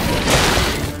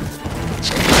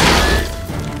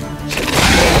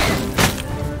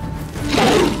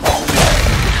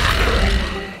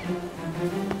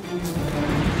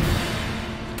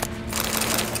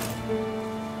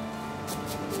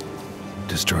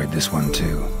 Destroyed this one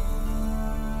too.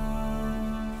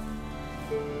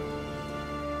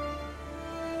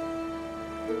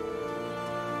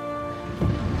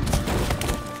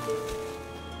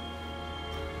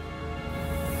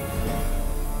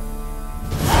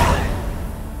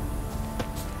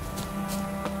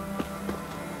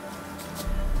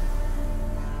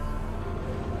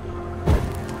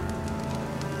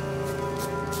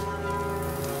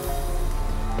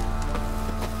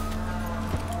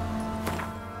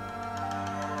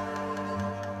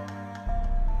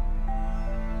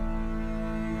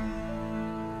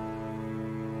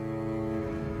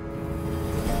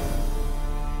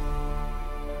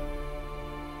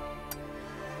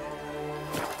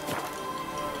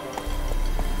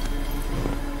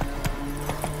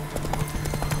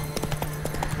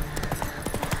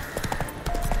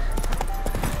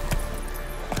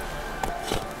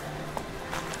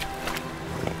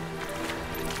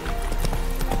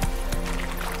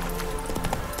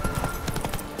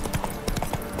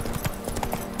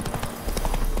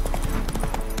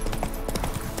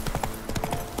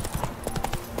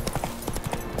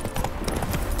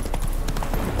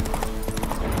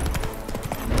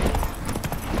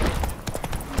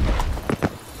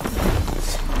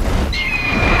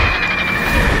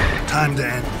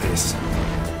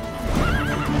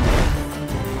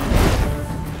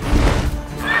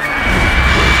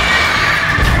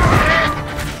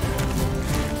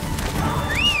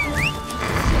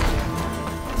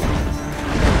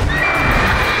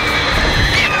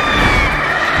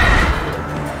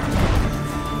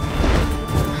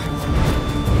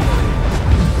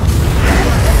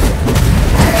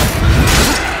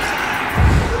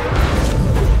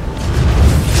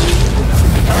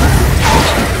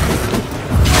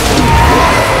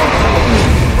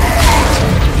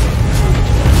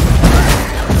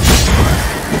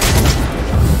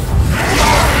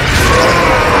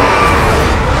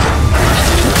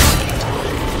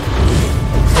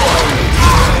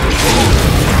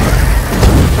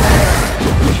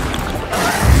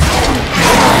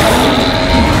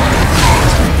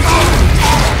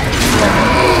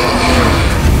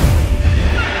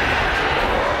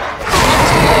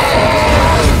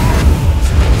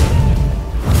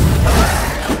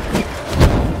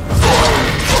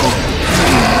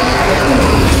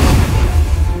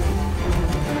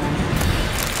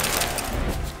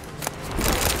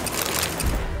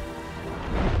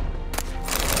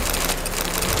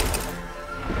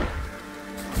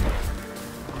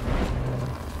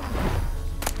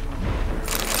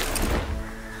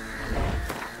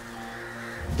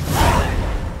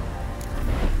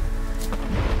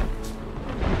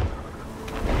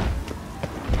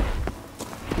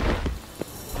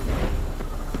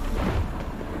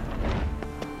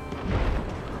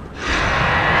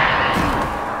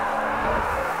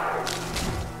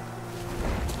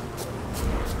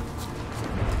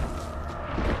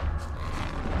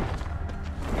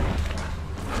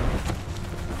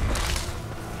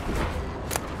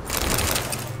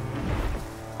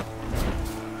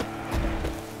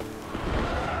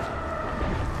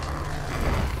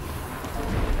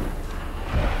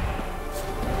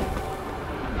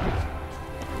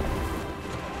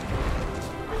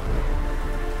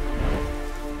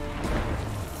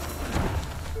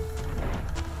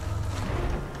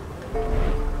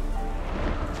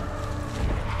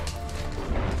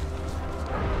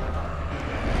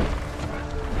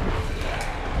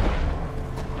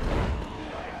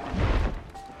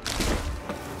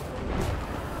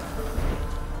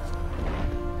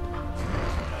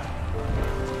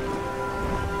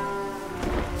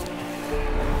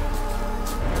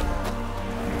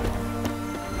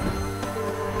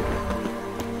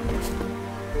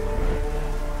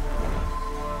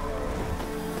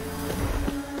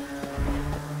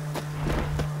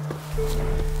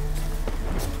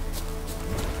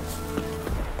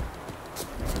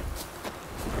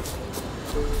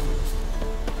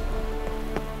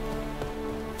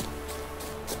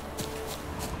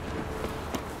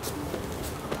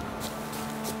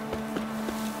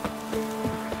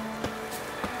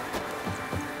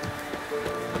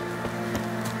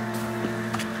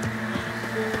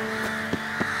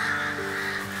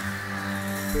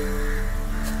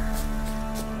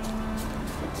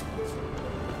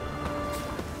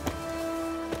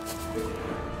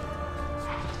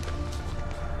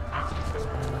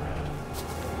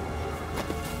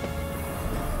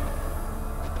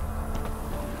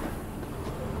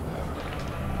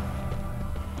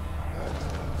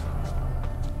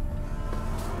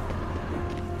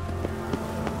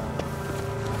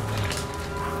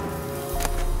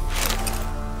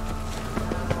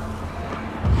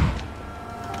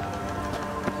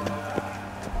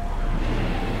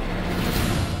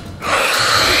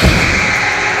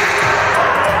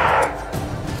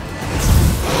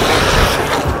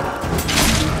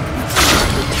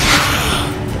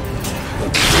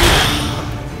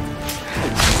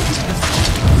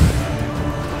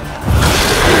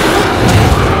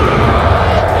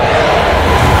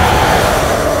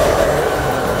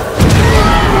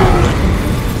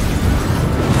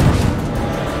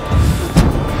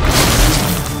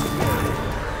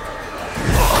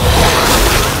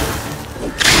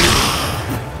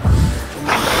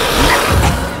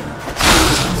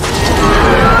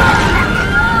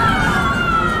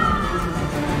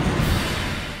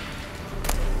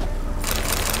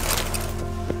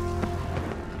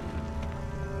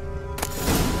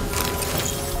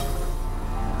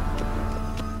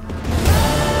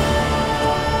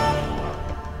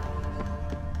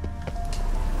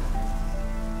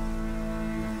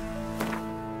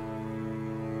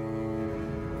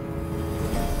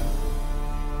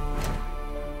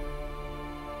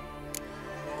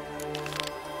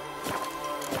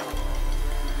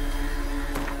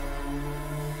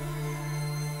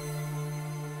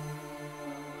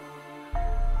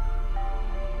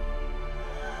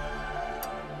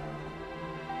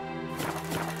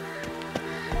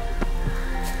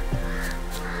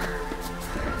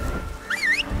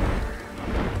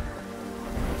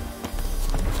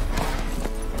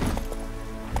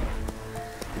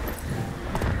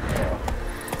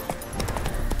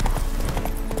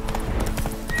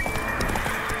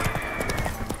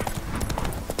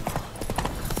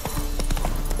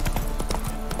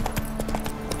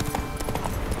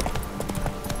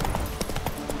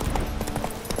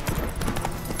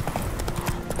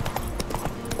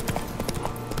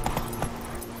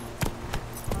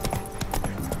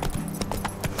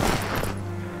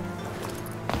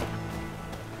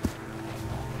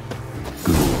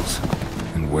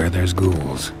 there's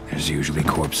ghouls, there's usually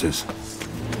corpses.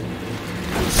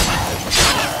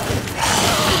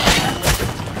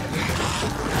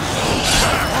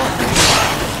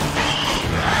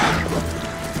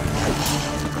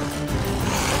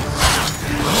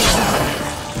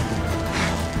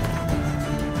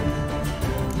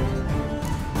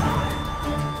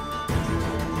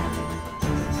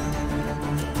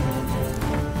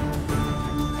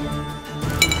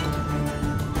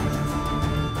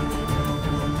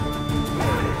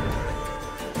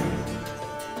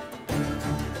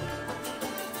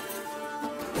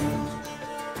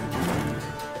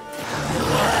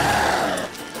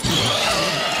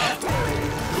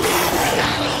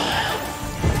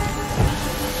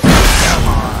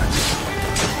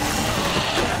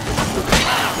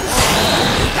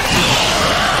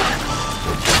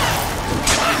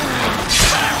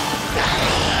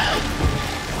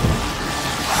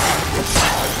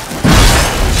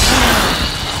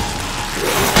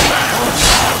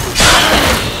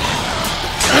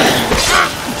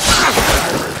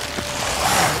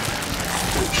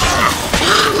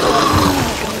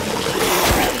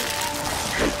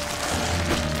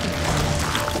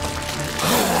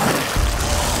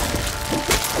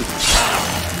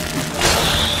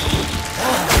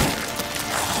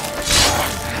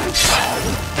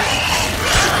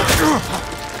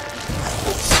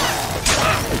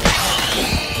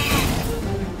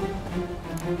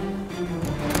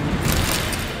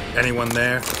 Anyone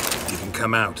there? You can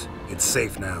come out. It's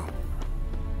safe now.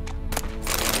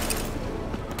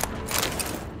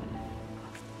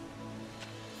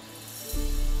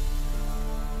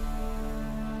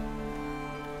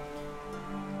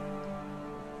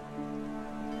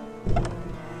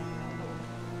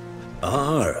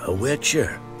 A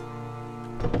witcher.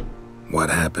 What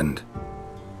happened?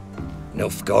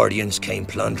 Nilfgaardians came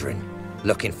plundering,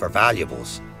 looking for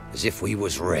valuables, as if we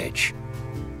was rich.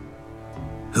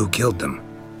 Who killed them?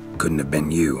 Couldn't have been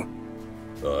you.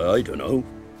 I don't know.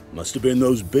 Must have been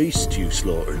those beasts you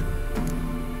slaughtered.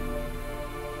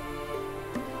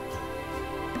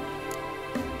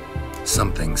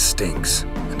 Something stinks,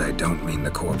 and I don't mean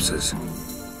the corpses.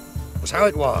 Was how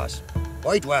it was.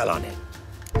 Why dwell on it?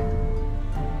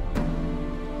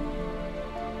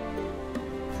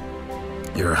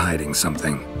 You're hiding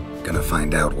something. Gonna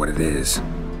find out what it is.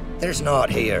 There's not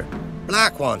here.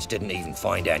 Black ones didn't even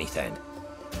find anything.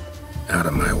 Out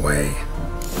of my way.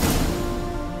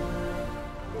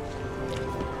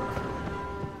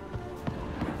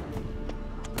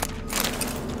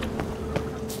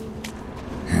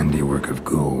 Handiwork of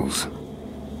ghouls.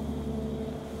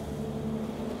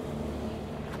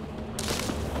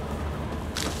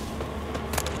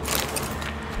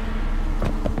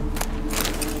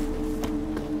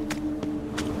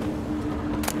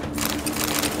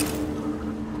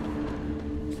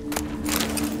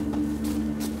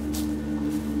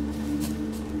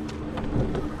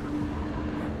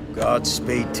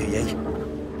 Godspeed to ye.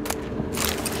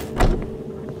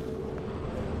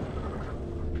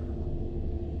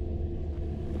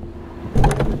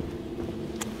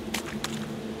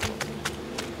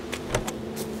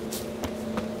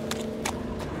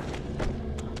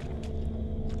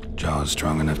 Jaws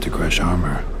strong enough to crush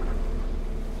armor.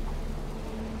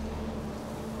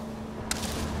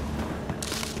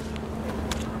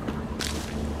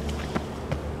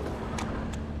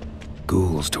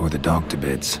 Ghouls tore the dog to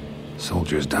bits.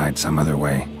 Soldiers died some other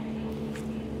way.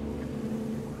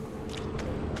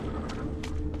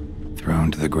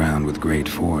 Thrown to the ground with great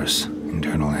force,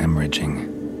 internal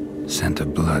hemorrhaging. Scent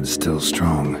of blood still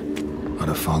strong. Ought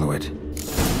to follow it.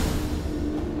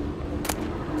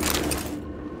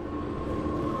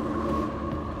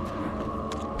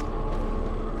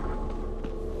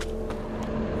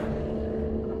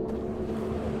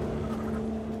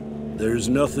 There's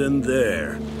nothing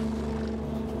there.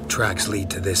 Tracks lead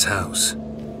to this house.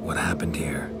 What happened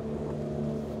here?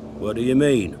 What do you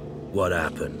mean, what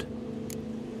happened?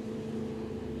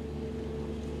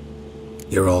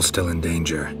 You're all still in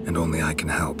danger, and only I can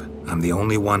help. I'm the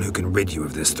only one who can rid you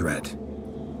of this threat.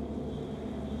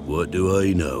 What do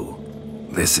I know?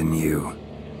 Listen, you.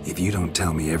 If you don't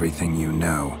tell me everything you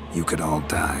know, you could all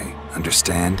die.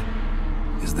 Understand?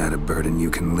 Is that a burden you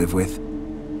can live with?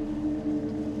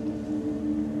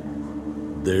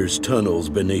 There's tunnels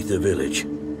beneath the village.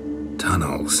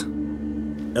 Tunnels?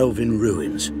 Elven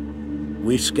ruins.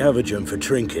 We scavenge them for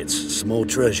trinkets, small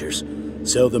treasures.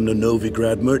 Sell them to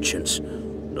Novigrad merchants.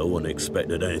 No one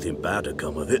expected anything bad to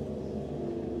come of it.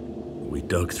 We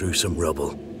dug through some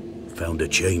rubble. Found a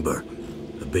chamber.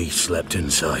 The beast slept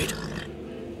inside.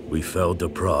 We felled the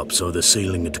prop so the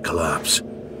ceiling had collapsed.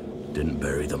 Didn't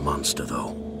bury the monster,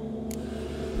 though.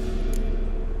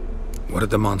 What did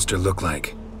the monster look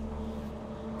like?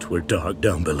 'Twere dark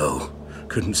down below.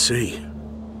 Couldn't see.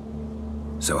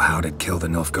 So how'd it kill the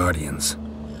Nilfgaardians?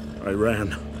 I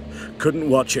ran. Couldn't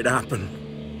watch it happen.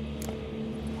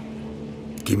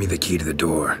 Give me the key to the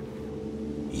door.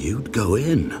 You'd go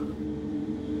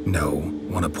in? No.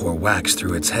 Want to pour wax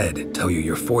through its head, tell you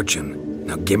your fortune.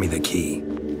 Now give me the key.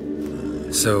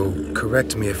 So,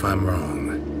 correct me if I'm wrong.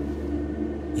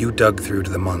 You dug through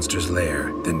to the monster's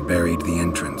lair, then buried the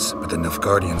entrance, but the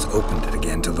Nilfgaardians opened it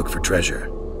again to look for treasure.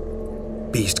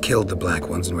 Beast killed the Black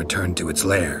Ones and returned to its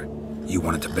lair. You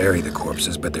wanted to bury the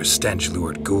corpses, but their stench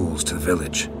lured ghouls to the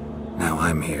village. Now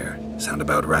I'm here. Sound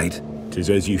about right? 'Tis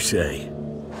as you say.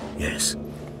 Yes.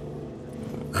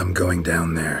 I'm going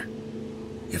down there.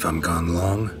 If I'm gone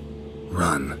long,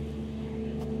 run.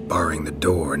 Barring the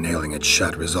door, nailing it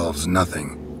shut resolves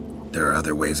nothing. There are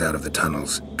other ways out of the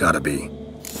tunnels. Gotta be.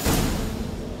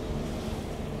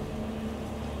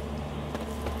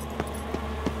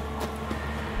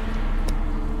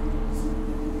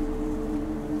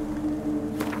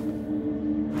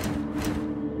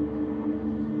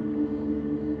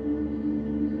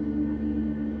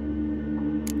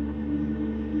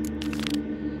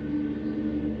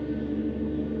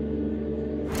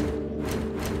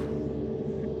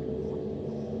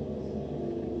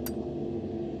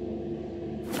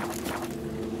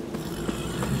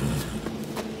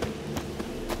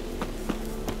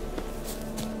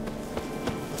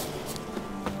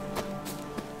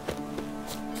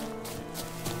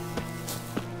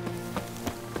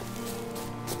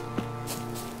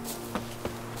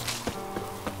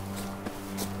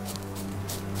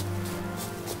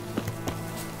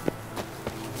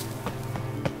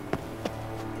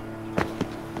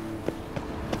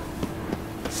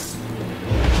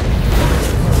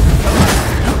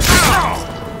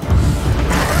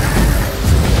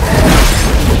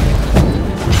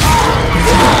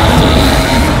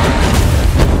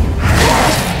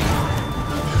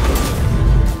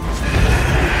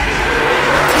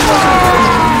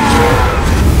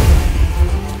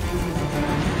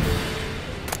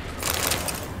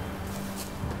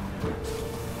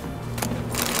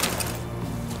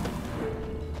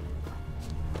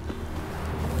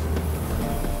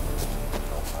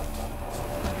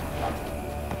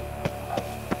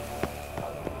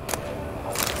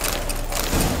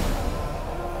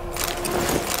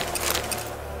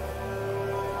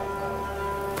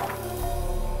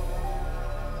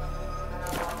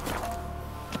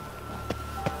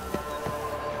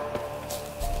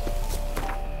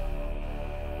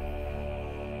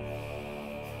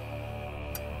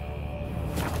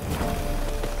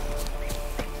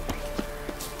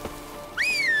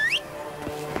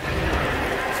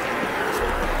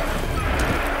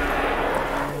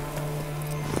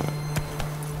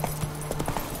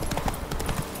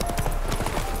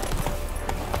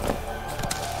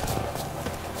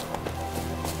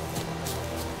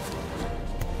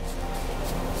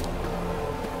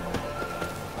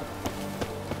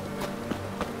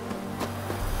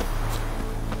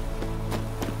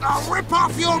 I'll rip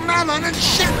off your melon and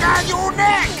shit down your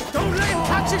neck! Don't let him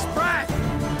catch his breath!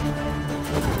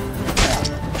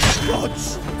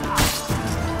 Rods!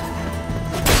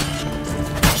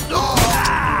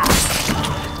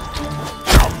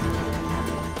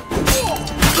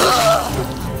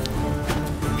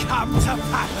 Come to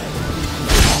Pappy!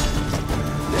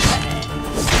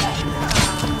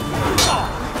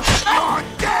 Oh,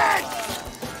 dead!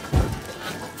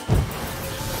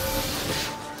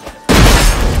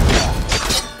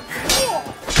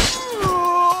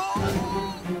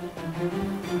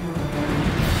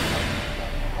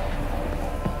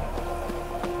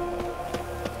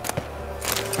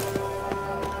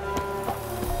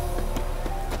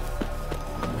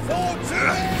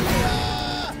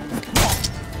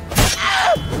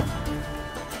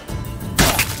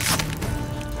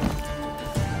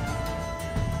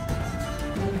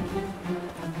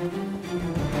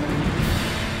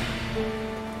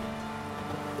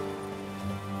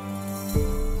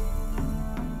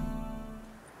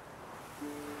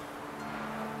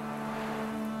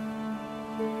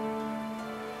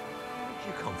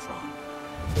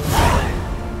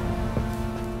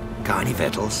 Got any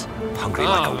victuals? Hungry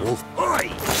like a wolf. Oi!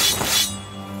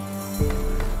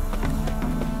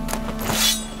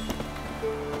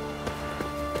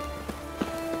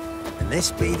 And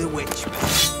this be the witch,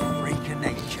 freak of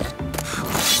nature.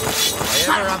 If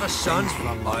I ever have a son,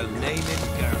 I'll name him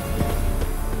Geralt.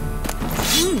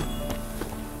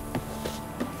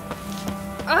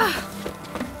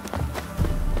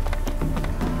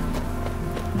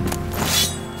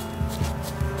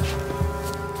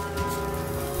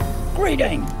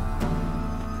 Greeting!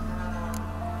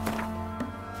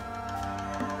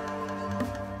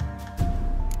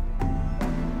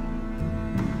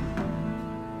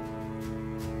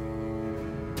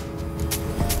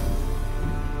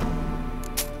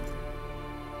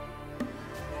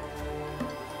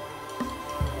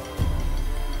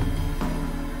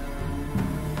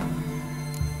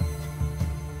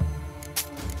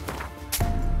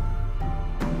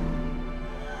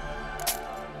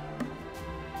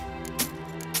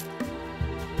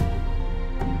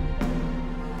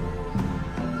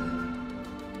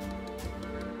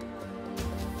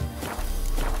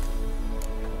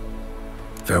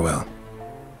 Farewell.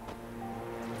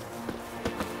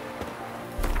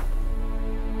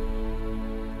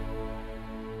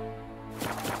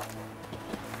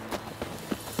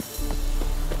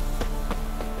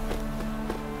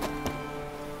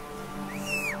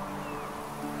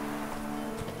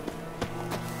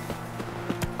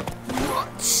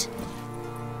 What?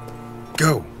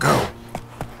 Go, go.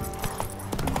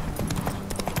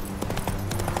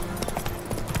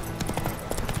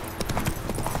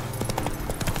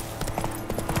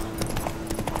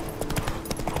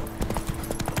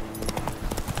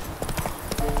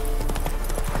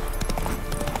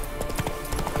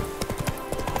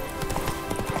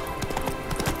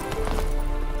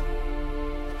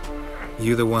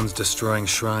 You the ones destroying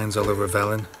shrines all over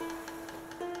Velen?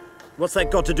 What's that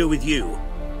got to do with you?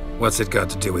 What's it got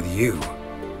to do with you?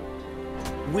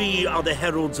 We are the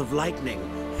heralds of lightning.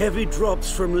 Heavy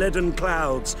drops from leaden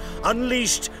clouds.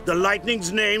 Unleashed, the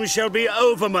lightning's name shall be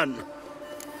Overman.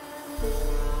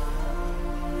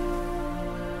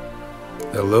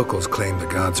 The locals claim the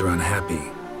gods are unhappy.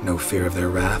 No fear of their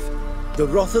wrath? The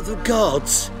wrath of the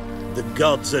gods? The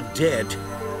gods are dead.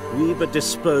 We but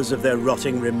dispose of their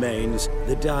rotting remains,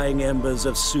 the dying embers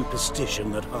of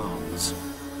superstition that harms.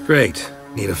 Great.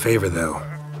 Need a favor, though.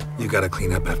 You gotta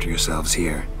clean up after yourselves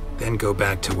here. Then go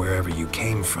back to wherever you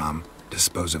came from.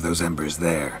 Dispose of those embers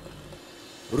there.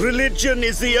 Religion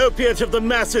is the opiate of the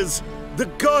masses. The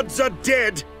gods are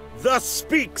dead. Thus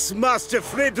speaks Master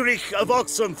Friedrich of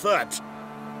Oxenfurt.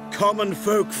 Common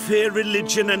folk fear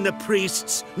religion and the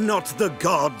priests, not the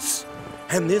gods.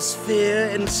 And this fear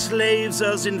enslaves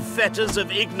us in fetters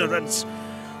of ignorance.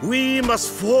 We must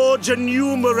forge a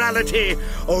new morality,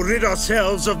 or rid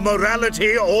ourselves of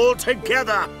morality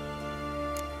altogether.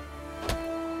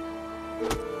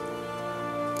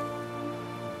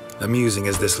 Amusing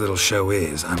as this little show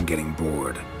is, I'm getting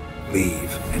bored.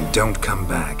 Leave, and don't come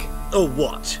back. Oh,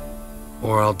 what?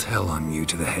 Or I'll tell on you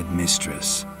to the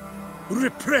headmistress.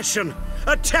 Repression!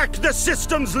 Attack the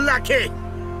system's lackey!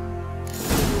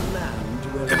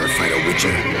 Ever fight a witcher?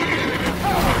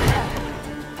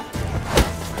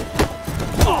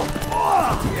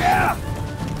 Yeah!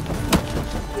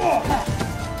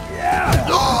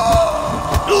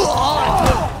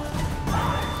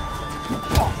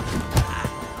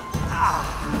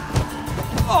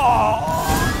 Oh!